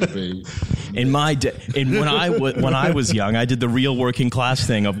 It's going to be when I was young, I did the real working class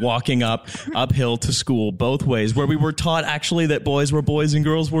thing of walking uphill to school both ways, where we were taught actually that boys were boys and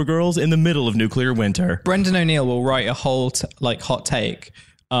girls were girls in the middle of nuclear winter. Brendan O'Neill will write a whole hot take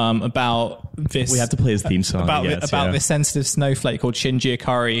about this. We have to play his theme song about this sensitive snowflake called Shinji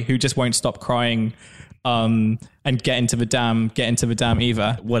Ikari who just won't stop crying and get into the damn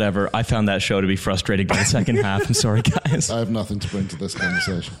Eva. Whatever. I found that show to be frustrating by the second half. I'm sorry, guys. I have nothing to bring to this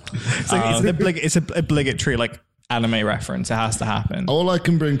conversation. It's an obligatory like anime reference. It has to happen. All I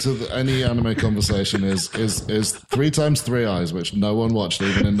can bring to any anime conversation is 3x 3 Eyes, which no one watched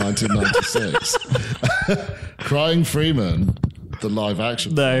even in 1996. Crying Freeman, the live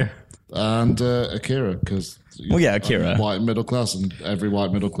action. No. And Akira, because Akira, white middle class, and every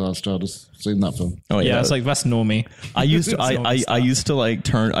white middle class child has seen that film. Oh yeah, it's like that's normie. I used to like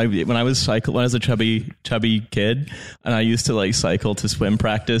turn when I was a chubby kid, and I used to like cycle to swim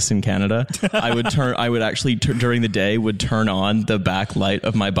practice in Canada. I would actually during the day would turn on the back light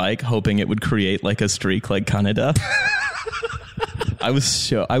of my bike, hoping it would create like a streak like Canada. I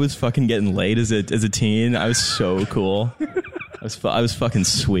was fucking getting laid as a teen. I was so cool. I was fucking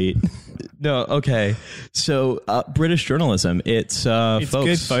sweet. No, okay. So British journalism, it's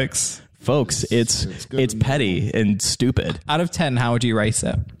good, folks. Folks, it's petty and stupid. Out of 10, how would you rate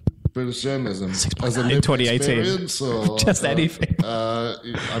it? British journalism as a lived 2018, or just anything.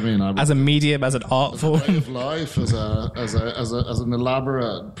 As a medium, as an art form, way of life, as an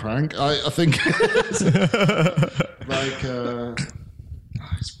elaborate prank. I think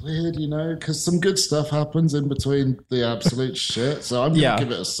it's weird, because some good stuff happens in between the absolute shit. So I'm gonna give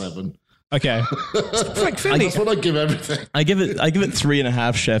it a 7. Okay, that's what I give everything. I give it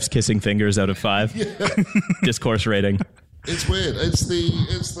 3.5 chefs kissing fingers out of 5. Yeah. Discourse rating. It's weird. It's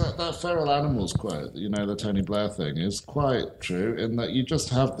that feral animals quote. The Tony Blair thing is quite true in that you just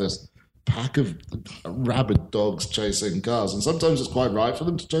have this pack of rabid dogs chasing cars, and sometimes it's quite right for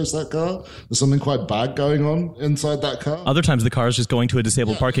them to chase that car. There's something quite bad going on inside that car. Other times the car is just going to a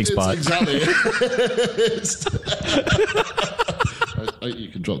disabled parking spot. Exactly. You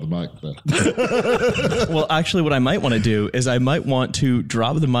can drop the mic there. Well, actually, what I might want to do is I might want to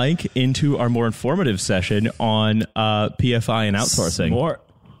drop the mic into our more informative session on PFI and outsourcing.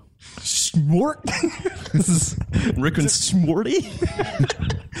 Smort. Rick and Smorty.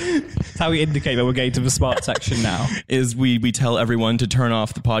 how we indicate that we're getting to the smart section now. Is we tell everyone to turn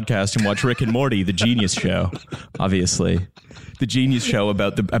off the podcast and watch Rick and Morty, the Genius Show. Obviously, the Genius Show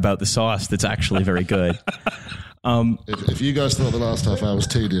about the sauce that's actually very good. If you guys thought the last half hour was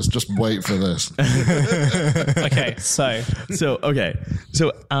tedious, just wait for this. Okay, so PFI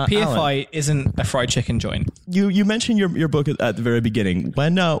PFI isn't a fried chicken joint. You mentioned your book at the very beginning.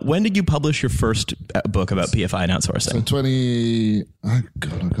 When did you publish your first book about PFI and outsourcing? I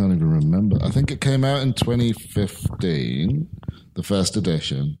can't even remember. I think it came out in 2015, the first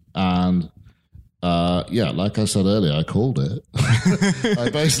edition, and like I said earlier, I called it. I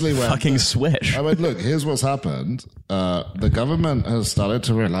basically went, fucking swish. I went, look, here's what's happened. The government has started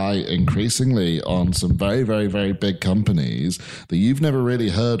to rely increasingly on some very, very, very big companies that you've never really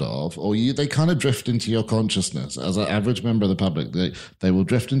heard of, or they kind of drift into your consciousness. As an average member of the public, they will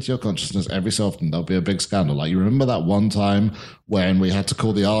drift into your consciousness every so often. There'll be a big scandal. Like, you remember that one time when we had to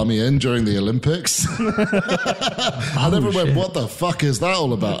call the army in during the Olympics? And everyone went, what the fuck is that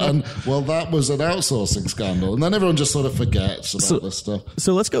all about? And, well, that was an outsourcing scandal. And then everyone just sort of forgets about this stuff.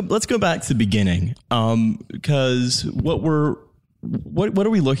 So let's go back to the beginning, because what are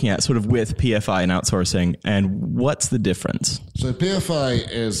we looking at sort of with PFI and outsourcing, and what's the difference? So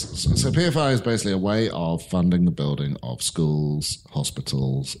PFI is basically a way of funding the building of schools,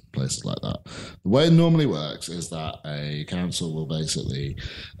 hospitals, places like that. The way it normally works is that a council will basically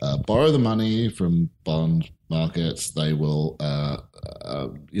borrow the money from bond markets. They will,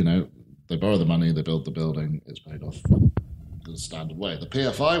 they borrow the money, they build the building, it's paid off the standard way. The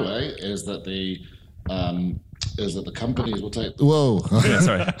PFI way is that the companies will take. Whoa! Yeah,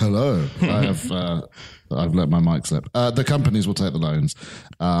 sorry. Hello. I've let my mic slip. The companies will take the loans,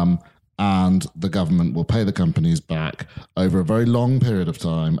 and the government will pay the companies back over a very long period of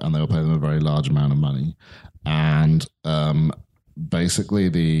time, and they will pay them a very large amount of money. And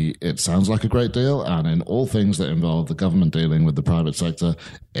basically, it sounds like a great deal, and in all things that involve the government dealing with the private sector,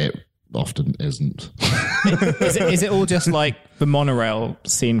 it often isn't. Is it all just like the monorail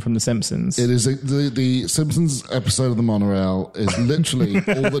scene from The Simpsons? It is. The Simpsons episode of the monorail is literally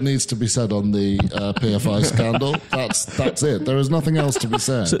all that needs to be said on the PFI scandal. That's it. There is nothing else to be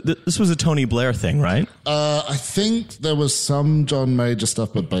said. So this was a Tony Blair thing, right? I think there was some John Major stuff,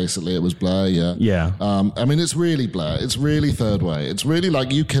 but basically it was Blair, yeah. Yeah. I mean, it's really Blair. It's really third way. It's really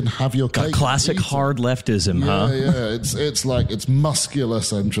like you can have your cake. Classic hard leftism, huh? Yeah. It's like, it's muscular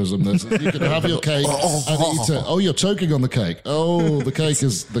centrism. You can have your cake and eat it. Oh, you're choking on the cake. Oh, the cake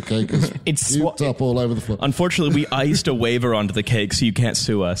is it's puked up all over the floor. Unfortunately, we iced a waiver onto the cake, so you can't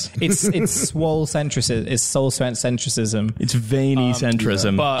sue us. It's soul centricism. It's veiny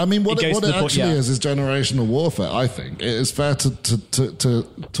centrism. But I mean, what it point, actually is generational warfare. I think it is fair to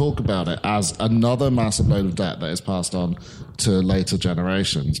talk about it as another massive load of debt that is passed on to later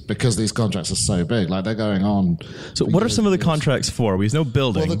generations, because these contracts are so big. Like, they're going on. So what are some of the contracts for? We have no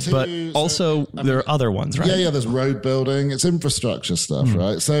building, but also there are other ones, right? Yeah, there's road building. It's infrastructure stuff,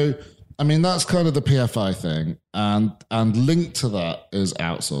 right? So, I mean, that's kind of the PFI thing. And linked to that is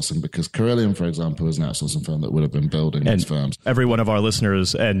outsourcing, because Carillion, for example, is an outsourcing firm that would have been building these firms. Every one of our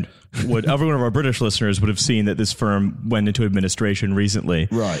listeners every one of our British listeners would have seen that this firm went into administration recently,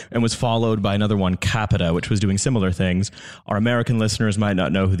 right? And was followed by another one, Capita, which was doing similar things. Our American listeners might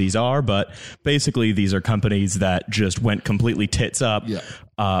not know who these are, but basically these are companies that just went completely tits up. Yeah.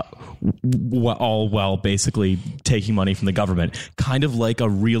 All while basically taking money from the government, kind of like a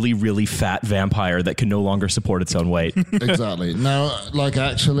really, really fat vampire that can no longer support its own weight. Exactly. Now, like,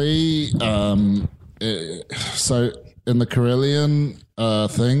 actually, so in the Carillion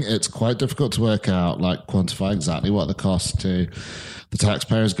thing, it's quite difficult to work out, like, quantify exactly what the cost to the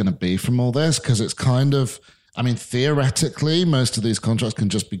taxpayer is going to be from all this, because it's kind of, I mean, theoretically, most of these contracts can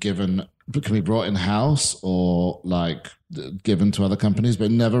just be can be brought in-house or, like, given to other companies, but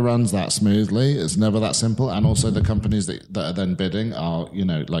it never runs that smoothly. It's never that simple. And also the companies that are then bidding are,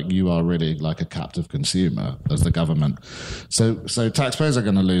 like, you are really like a captive consumer as the government. So taxpayers are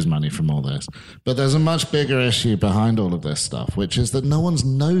going to lose money from all this. But there's a much bigger issue behind all of this stuff, which is that no one's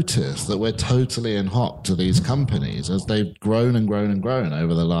noticed that we're totally in hock to these companies as they've grown and grown and grown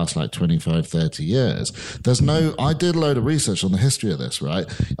over the last, like, 25, 30 years. I did a load of research on the history of this, right?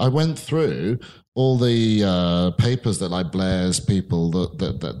 I went through all the papers that, like, Blair's people,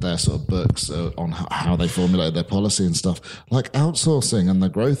 that their sort of books on how they formulated their policy and stuff, like, outsourcing and the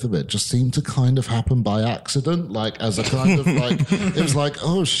growth of it just seemed to kind of happen by accident, like, as a kind of, like, it was like,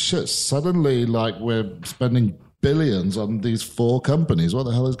 oh shit, suddenly, like, we're spending billions on these 4 companies. What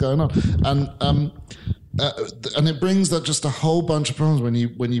the hell is going on? And and it brings that just a whole bunch of problems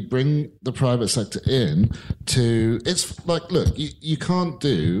when you bring the private sector in to, it's like, look, you can't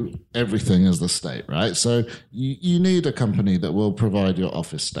do everything as the state, right? So you need a company that will provide your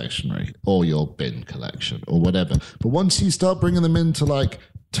office stationery or your bin collection or whatever. But once you start bringing them in to like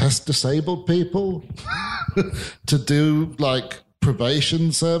test disabled people, to do like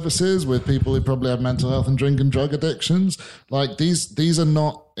probation services with people who probably have mental health and drink and drug addictions, like these are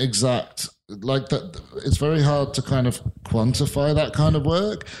not exact, like that. It's very hard to kind of quantify that kind of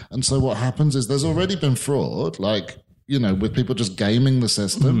work. And so what happens is there's already been fraud, like, you know, with people just gaming the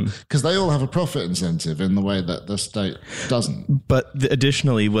system because they all have a profit incentive in the way that the state doesn't. But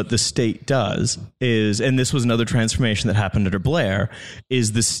additionally, what the state does is, and this was another transformation that happened under Blair,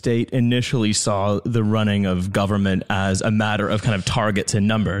 is the state initially saw the running of government as a matter of kind of targets and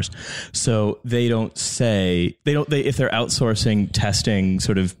numbers. So they don't say, if they're outsourcing testing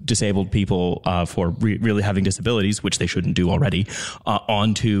sort of disabled people for really having disabilities, which they shouldn't do already,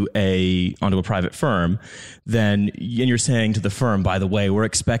 onto a private firm, then and you're saying to the firm, by the way, we're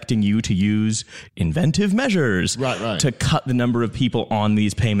expecting you to use inventive measures to cut the number of people on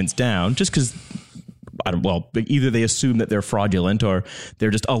these payments down, just because, either they assume that they're fraudulent or they're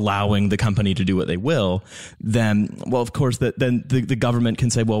just allowing the company to do what they will, then, well, of course, then the government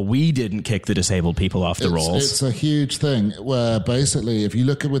can say, well, we didn't kick the disabled people off the rolls. It's a huge thing where basically, if you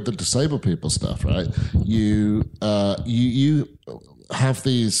look at with the disabled people stuff, right, you have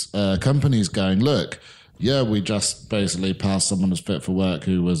these companies going, look, yeah, we just basically passed someone as fit for work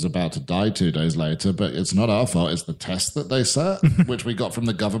who was about to die 2 days later, but it's not our fault. It's the test that they set, which we got from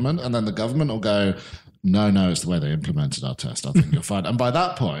the government. And then the government will go, no, it's the way they implemented our test. I think you're fine. And by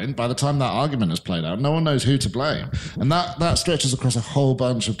that point, by the time that argument is played out, no one knows who to blame. And that stretches across a whole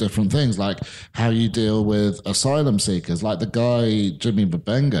bunch of different things, like how you deal with asylum seekers, like the guy, Jimmy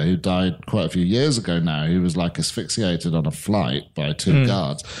Babenga, who died quite a few years ago now, who was like asphyxiated on a flight by two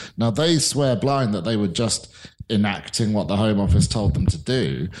guards. Now, they swear blind that they were just enacting what the Home Office told them to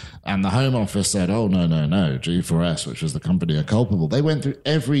do, and the Home Office said, oh, no, G4S, which was the company, are culpable. They went through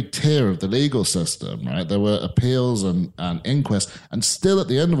every tier of the legal system, right? There were appeals and inquests, and still at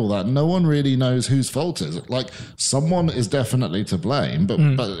the end of all that, no one really knows whose fault is. Like, someone is definitely to blame, but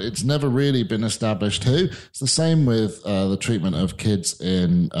it's never really been established who. It's the same with the treatment of kids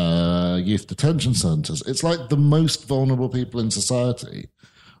in youth detention centres. It's like the most vulnerable people in society.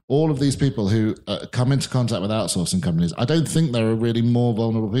 All of these people who come into contact with outsourcing companies, I don't think there are really more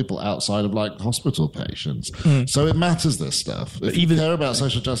vulnerable people outside of like hospital patients. So it matters, this stuff. If you care about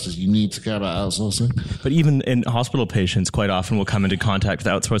social justice, you need to care about outsourcing. But even in hospital patients, quite often will come into contact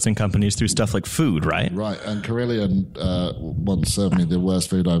with outsourcing companies through stuff like food, right? Right. And Carillion once served me the worst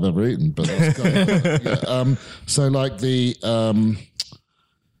food I've ever eaten. But that's yeah. So like the...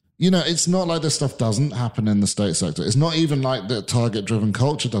 you know, it's not like this stuff doesn't happen in the state sector. It's not even like the target-driven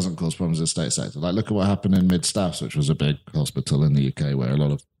culture doesn't cause problems in the state sector. Like, look at what happened in Mid-Staffs, which was a big hospital in the UK where a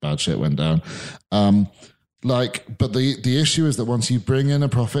lot of bad shit went down. But the issue is that once you bring in a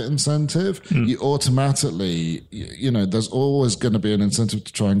profit incentive, you automatically, you know, there's always going to be an incentive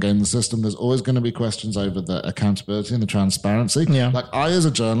to try and game the system. There's always going to be questions over the accountability and the transparency. Yeah. Like, I, as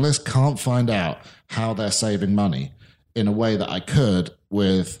a journalist, can't find out how they're saving money in a way that I could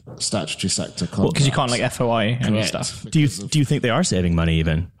with statutory sector contracts. Because you can't like FOI and stuff. Do you think they are saving money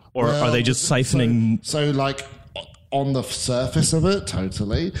even? Or are they just siphoning? So like on the surface of it,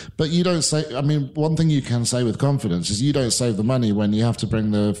 totally. But you don't say, I mean, one thing you can say with confidence is you don't save the money when you have to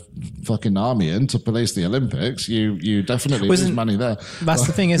bring the fucking army in to police the Olympics. You definitely lose money there. That's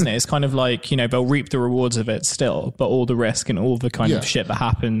the thing, isn't it? It's kind of like, you know, they'll reap the rewards of it still, but all the risk and all the kind of shit that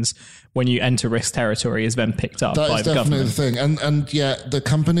happens when you enter risk territory is then picked up by the government. That's definitely the thing. And yet the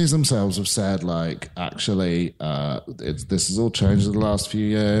companies themselves have said, like, actually, this has all changed in the last few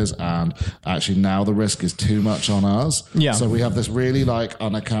years, and actually now the risk is too much on us. Yeah. So we have this really, like,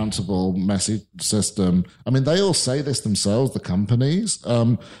 unaccountable, messy system. I mean, they all say this themselves, the companies,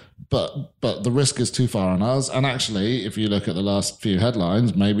 but the risk is too far on us. And actually, if you look at the last few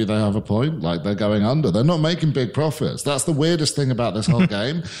headlines, maybe they have a point. Like, they're going under. They're not making big profits. That's the weirdest thing about this whole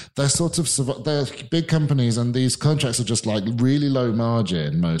game. They're sort of, they're big companies, and these contracts are just like really low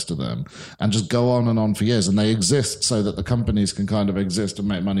margin, most of them, and just go on and on for years. And they exist so that the companies can kind of exist and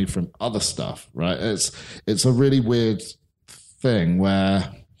make money from other stuff, right? It's a really weird thing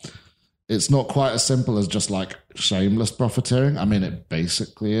where it's not quite as simple as just like shameless profiteering. I mean, it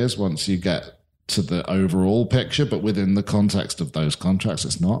basically is once you get to the overall picture, but within the context of those contracts,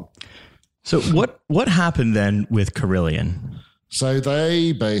 it's not. So what happened then with Carillion? So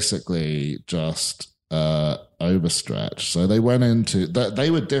they basically just overstretched. So they went into,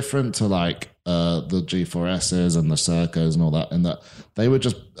 they were different to like the G4Ss and the Sercos and all that, and that they were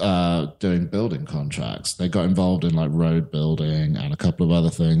just doing building contracts. They got involved in like road building and a couple of other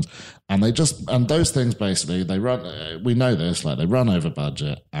things, and those things basically they run. We know this, like they run over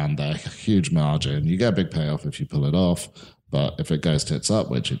budget and they're a huge margin. You get a big payoff if you pull it off. But if it goes tits up,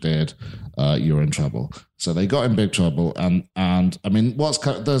 which it did, you're in trouble. So they got in big trouble. And I mean,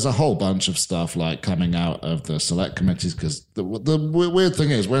 there's a whole bunch of stuff like coming out of the select committees, because the weird thing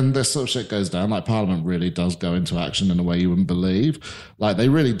is when this sort of shit goes down, like Parliament really does go into action in a way you wouldn't believe. Like they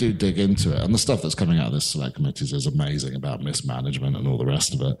really do dig into it. And the stuff that's coming out of this select committees is amazing about mismanagement and all the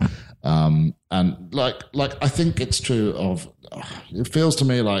rest of it. And like I think it's true of, it feels to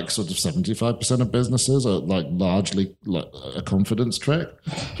me like sort of 75% of businesses are like largely like a confidence trick.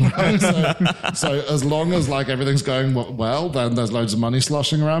 Right? So as long as like everything's going well, then there's loads of money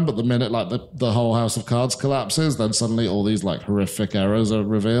sloshing around. But the minute like the whole house of cards collapses, then suddenly all these like horrific errors are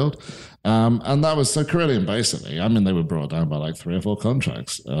revealed. And that was so Carillion basically. I mean, they were brought down by like 3 or 4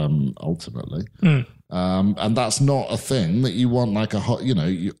 contracts ultimately. And that's not a thing that you want like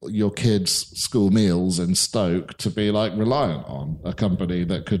your kids' school meals in Stoke to be like reliant on a company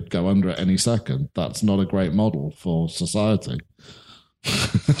that could go under at any second. That's not a great model for society.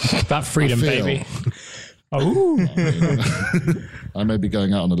 That freedom, baby. Oh, I may be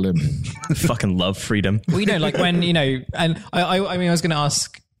going out on a limb. Fucking love freedom. Well, like when, and I mean, I was going to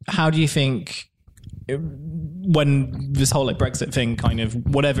ask, how do you think when this whole like Brexit thing kind of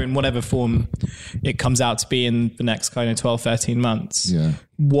in whatever form it comes out to be in the next kind of 12, 13 months,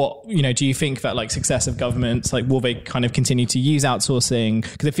 what, do you think that like successive governments, like will they kind of continue to use outsourcing?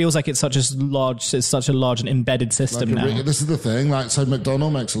 Because it feels like it's such a large and embedded system now. This is the thing, like, so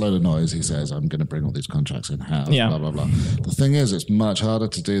McDonnell makes a load of noise. He says, I'm going to bring all these contracts in-house, blah, blah, blah. The thing is, it's much harder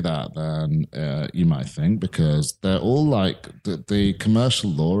to do that than you might think, because they're all like, the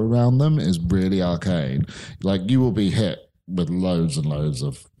commercial law around them is really arcane. Like, you will be hit with loads and loads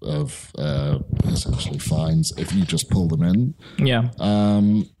of essentially fines if you just pull them in.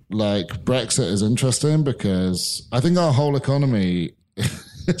 Like Brexit is interesting because I think our whole economy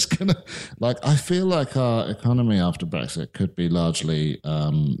is gonna, like, I feel like our economy after Brexit could be largely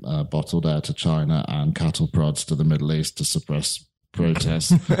bottled air to China and cattle prods to the Middle East to suppress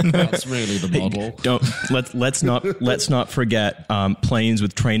protests. That's really the model. Let's not forget planes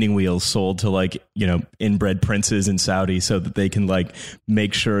with training wheels sold to like inbred princes in Saudi so that they can like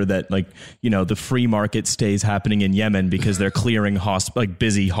make sure that the free market stays happening in Yemen because they're clearing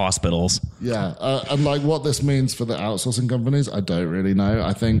busy hospitals. And like what this means for the outsourcing companies, I don't really know.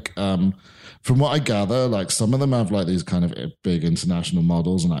 I think from what I gather, like some of them have like these kind of big international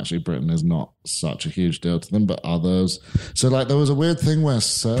models, and actually Britain is not such a huge deal to them, but others. So like there was a weird thing where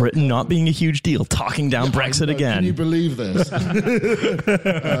Britain not being a huge deal, talking down Brexit again. Can you believe this?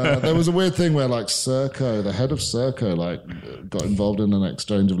 There was a weird thing where like Serco, the head of Serco, like got involved in an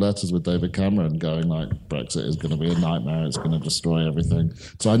exchange of letters with David Cameron, going like Brexit is going to be a nightmare, it's going to destroy everything.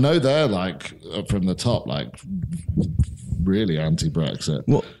 So I know they're like from the top, like really anti-Brexit.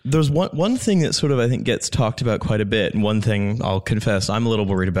 Well, there's one thing that sort of I think gets talked about quite a bit, and one thing I'll confess I'm a little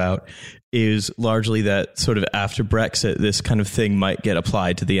worried about is largely that sort of after Brexit, this kind of thing might get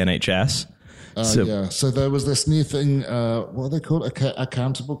applied to the NHS. So there was this new thing, what are they called?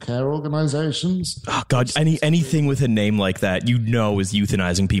 Accountable care organizations? Oh, God, anything with a name like that, is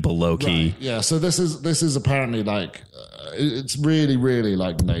euthanizing people low-key. Right. Yeah, so this is apparently like, it's really, really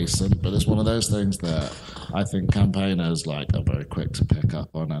like nascent, but it's one of those things that I think campaigners like are very quick to pick up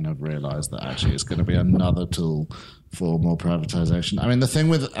on and have realized that actually it's going to be another tool for more privatization. I mean, the thing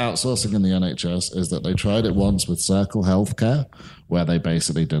with outsourcing in the NHS is that they tried it once with Circle Healthcare, where they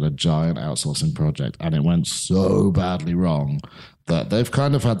basically did a giant outsourcing project, and it went so badly wrong that they've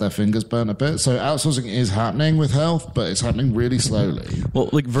kind of had their fingers burnt a bit. So outsourcing is happening with health, but it's happening really slowly. Well,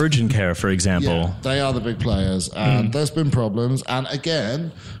 like Virgin Care, for example. Yeah, they are the big players, and there's been problems. And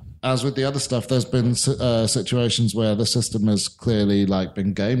again, as with the other stuff, there's been situations where the system has clearly like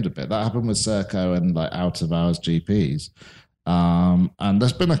been gamed a bit. That happened with Serco and like out of hours GPs. And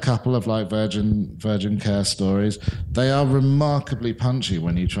there's been a couple of like Virgin Care stories. They are remarkably punchy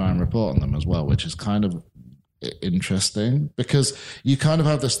when you try and report on them as well, which is kind of interesting because you kind of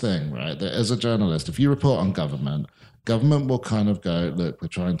have this thing, right? That as a journalist, if you report on government will kind of go, look, we're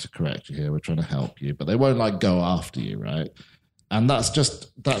trying to correct you here, we're trying to help you, but they won't like go after you, right? And that's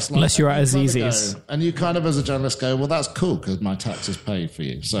like, unless you're at Aziz's. And you kind of, as a journalist, go, well, that's cool because my taxes pay for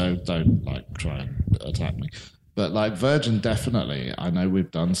you. So don't like try and attack me. But like Virgin, definitely, I know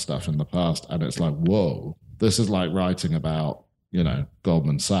we've done stuff in the past and it's like, whoa, this is like writing about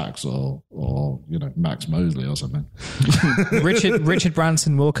Goldman Sachs or Max Mosley or something. Richard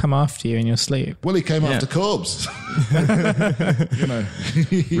Branson will come after you in your sleep. Well, he came after Corbs.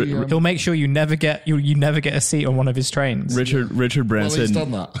 He'll make sure you never get a seat on one of his trains. Richard Branson. Well, he's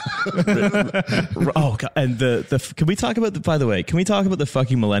done that. Oh God. And can we talk about can we talk about the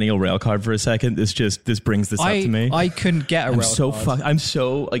fucking millennial rail card for a second? This brings this up to me. I couldn't get a rail card. I'm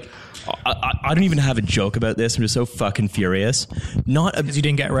so like, I don't even have a joke about this. I'm just so fucking furious. Not because you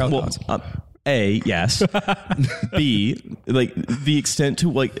didn't get a rail card. A, yes. B, like the extent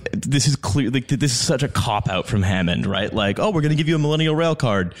to like this is clear. Like this is such a cop out from Hammond, right? Like, oh, we're gonna give you a millennial rail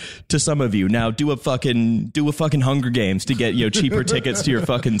card to some of you. Now do a fucking Hunger Games to get cheaper tickets to your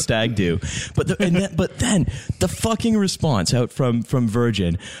fucking stag do. But then the fucking response out from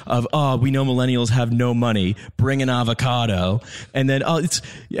Virgin of we know millennials have no money. Bring an avocado, and then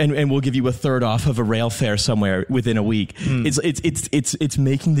and we'll give you a third off of a rail fare somewhere within a week. It's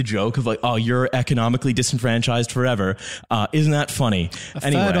making the joke of like, oh, you're economically disenfranchised forever. Isn't that funny?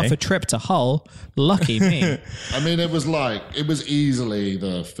 Third off a trip to Hull. Lucky me. I mean, it was easily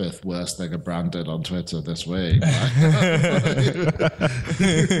the 5th worst thing a brand did on Twitter this week.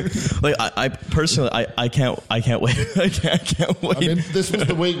 Like I personally, I can't wait. I can't wait. I mean, this was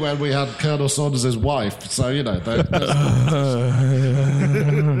the week when we had Colonel Saunders' wife, so I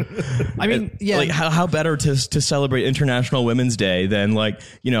mean, yeah. Like how better to celebrate International Women's Day than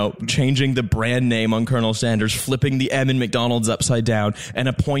changing the brand name on Colonel Sanders, flipping the M in McDonald's upside down, and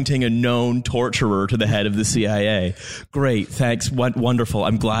appointing a known torturer to the head of the CIA. Great, thanks, wonderful.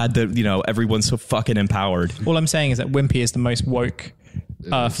 I'm glad that everyone's so fucking empowered. All I'm saying is that Wimpy is the most woke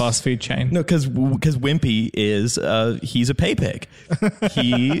fast food chain. No, because Wimpy is he's a pay pig.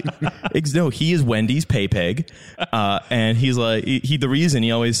 He is Wendy's pay pig, and he's like the reason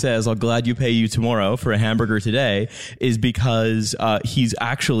he always says, "I'll glad you pay you tomorrow for a hamburger today," is because he's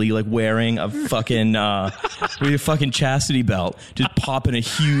actually like wearing a fucking with a fucking chastity belt, just popping a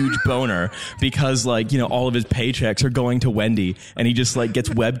huge boner because all of his paychecks are going to Wendy, and he just gets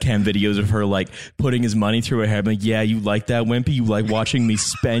webcam videos of her putting his money through her hair. I'm like, yeah, you like that, Wimpy? You like watching me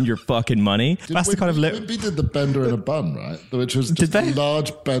spend your fucking money? That's the kind of Wimpy did the bender in a bun, right? Which was just a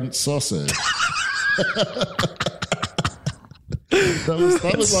large bent sausage. That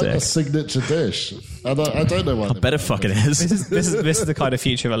was like a signature dish. And I don't know why. I bet it fucking is. This is the kind of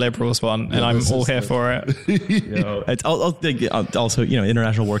future that liberals want, and I'm all here for it. It's also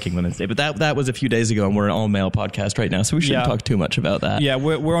International Working Women's Day, but that was a few days ago, and we're an all male podcast right now, so we shouldn't talk too much about that. Yeah,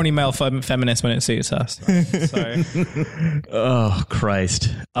 we're only male feminists when it suits us. So. Oh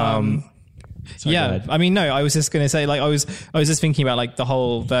Christ. Yeah, I mean, no, I was just going to say, I was just thinking about the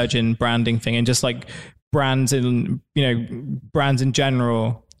whole Virgin branding thing, and just brands in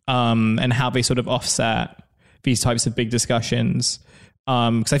general, and how they sort of offset these types of big discussions.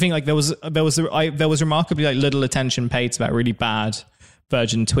 Because I think there was remarkably little attention paid to that really bad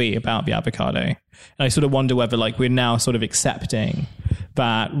Virgin tweet about the avocado, and I sort of wonder whether we're now sort of accepting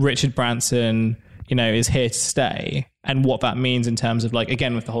that Richard Branson is here to stay, and what that means in terms of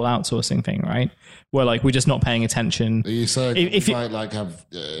again with the whole outsourcing thing, right? Where we're just not paying attention. You say if you might have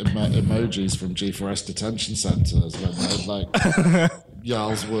emojis from G4S detention centres when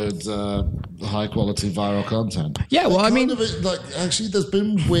Yarls would high quality viral content. Yeah, well, I mean, actually, there's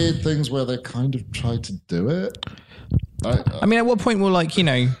been weird things where they kind of tried to do it. I mean, at what point will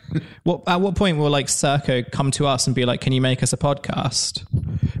at what point will Circa come to us and be like, "Can you make us a podcast?"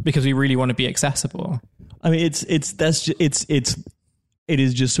 Because we really want to be accessible. I mean, it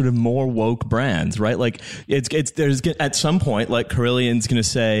is just sort of more woke brands, right? There's at some point Carillion's going to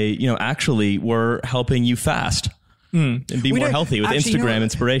say, actually, we're helping you fast. And be more healthy with Instagram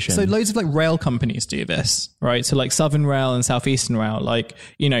inspiration. So loads of rail companies do this, right? So Southern Rail and Southeastern Rail,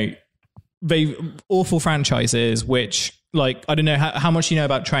 they awful franchises, which I don't know how much you know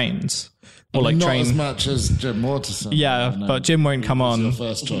about trains. Or not as much as Jim Mortensen. Yeah, but Jim won't come on. Your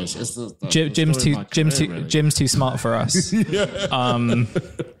first choice. Jim's too smart for us.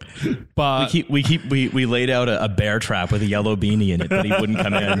 But we laid out a bear trap with a yellow beanie in it, but he wouldn't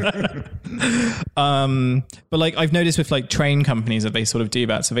come in. But I've noticed with train companies that they sort of do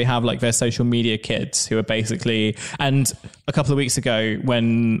that. So they have their social media kids who are basically, and a couple of weeks ago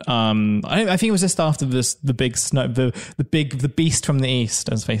when I think it was just after the big snow, the beast from the east,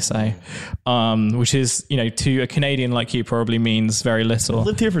 as they say, which is to a Canadian like you probably means very little. I've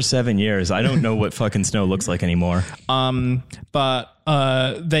lived here for 7 years. I don't know what fucking snow looks like anymore. But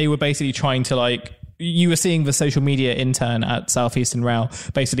they were basically trying to you were seeing the social media intern at Southeastern Rail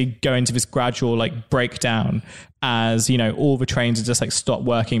basically go into this gradual breakdown as all the trains are just stopped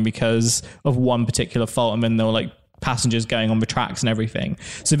working because of one particular fault, and then they'll passengers going on the tracks and everything.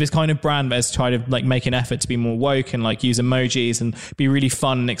 So this kind of brand that has tried to like make an effort to be more woke and like use emojis and be really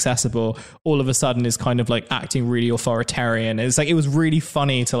fun and accessible, all of a sudden is kind of like acting really authoritarian. It's like, it was really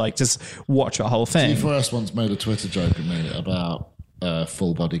funny to like just watch the whole thing. G4S once made a Twitter joke at me about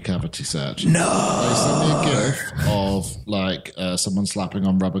full body cavity search. No! They sent me a gif of like someone slapping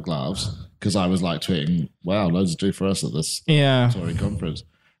on rubber gloves because I was like tweeting, wow, loads of G4S at this Tory conference.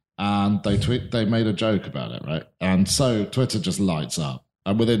 And they made a joke about it, right? And so Twitter just lights up.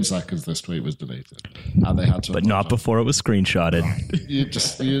 And within seconds, this tweet was deleted. And they had to... But not before it was screenshotted.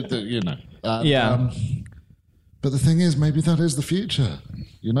 you know. And, but the thing is, maybe that is the future.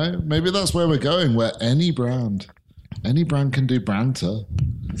 You know? Maybe that's where we're going, where any brand can do banter.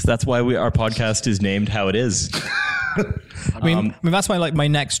 So that's why our podcast is named how it is. I mean, that's why like my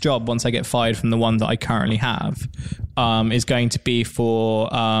next job, once I get fired from the one that I currently have, is going to be for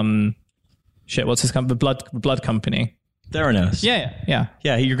what's this company? The blood company. Theranos. Yeah.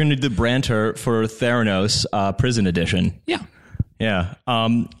 You're going to do the Branter for Theranos Prison Edition. Yeah.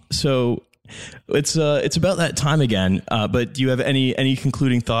 So it's about that time again. But do you have any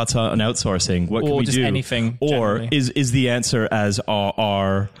concluding thoughts on outsourcing? What can we do? Anything? Or generally. is the answer, as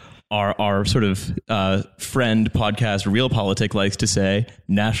our sort of friend podcast Real Politic likes to say,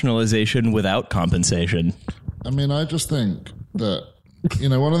 nationalization without compensation? I mean, I just think that, you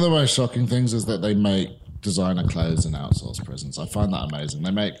know, one of the most shocking things is that they make designer clothes in outsourced prisons. I find that amazing. They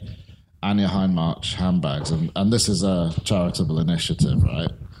make Anya Hindmarch handbags, and this is a charitable initiative,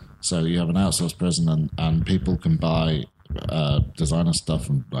 right? So you have an outsourced prison, and people can buy designer stuff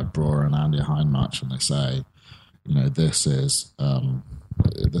from like Brora and Anya Hindmarch, and they say, you know, this is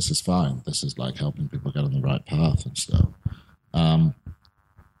fine. This is like helping people get on the right path and stuff.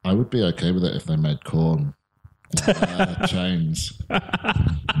 I would be okay with it if they made corn chains.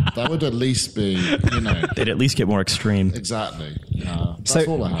 That would at least be, you know, They'd at least get more extreme. exactly. That's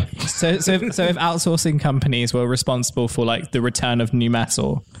all I have. So if outsourcing companies were responsible for like the return of new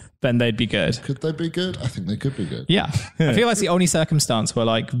metal, then they'd be good. Could they be good? I think they could be good. Yeah. I feel that's the only circumstance where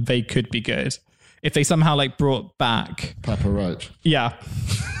like they could be good. If they somehow like brought back Pepper Roach. Yeah.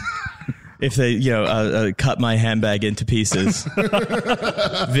 If they, cut my handbag into pieces.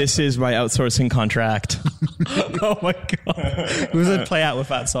 This is my outsourcing contract. Oh my God. We would play out with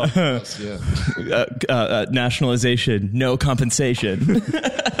that song. Nationalization, no compensation.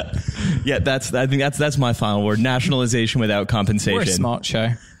 Yeah, I think that's my final word. Nationalization without compensation. We're a smart show.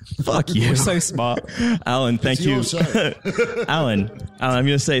 Fuck you. We're so smart. Alan, thank you. Alan, I'm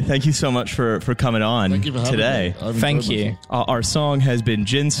going to say thank you so much for coming on Thank you for having today. me. Thank you. Our song has been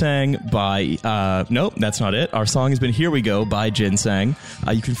Ginseng by, nope, that's not it. Our song has been Here We Go by Ginseng.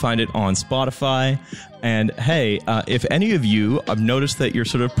 You can find it on Spotify. And hey, if any of you have noticed that you're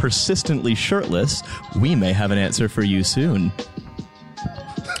sort of persistently shirtless, we may have an answer for you soon.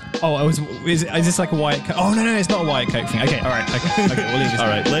 Oh, is this like a Wyatt Coke? Oh, no, it's not a Wyatt Coke thing. Okay, all right. Okay, we'll leave this. All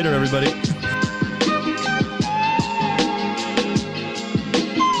right, later, everybody.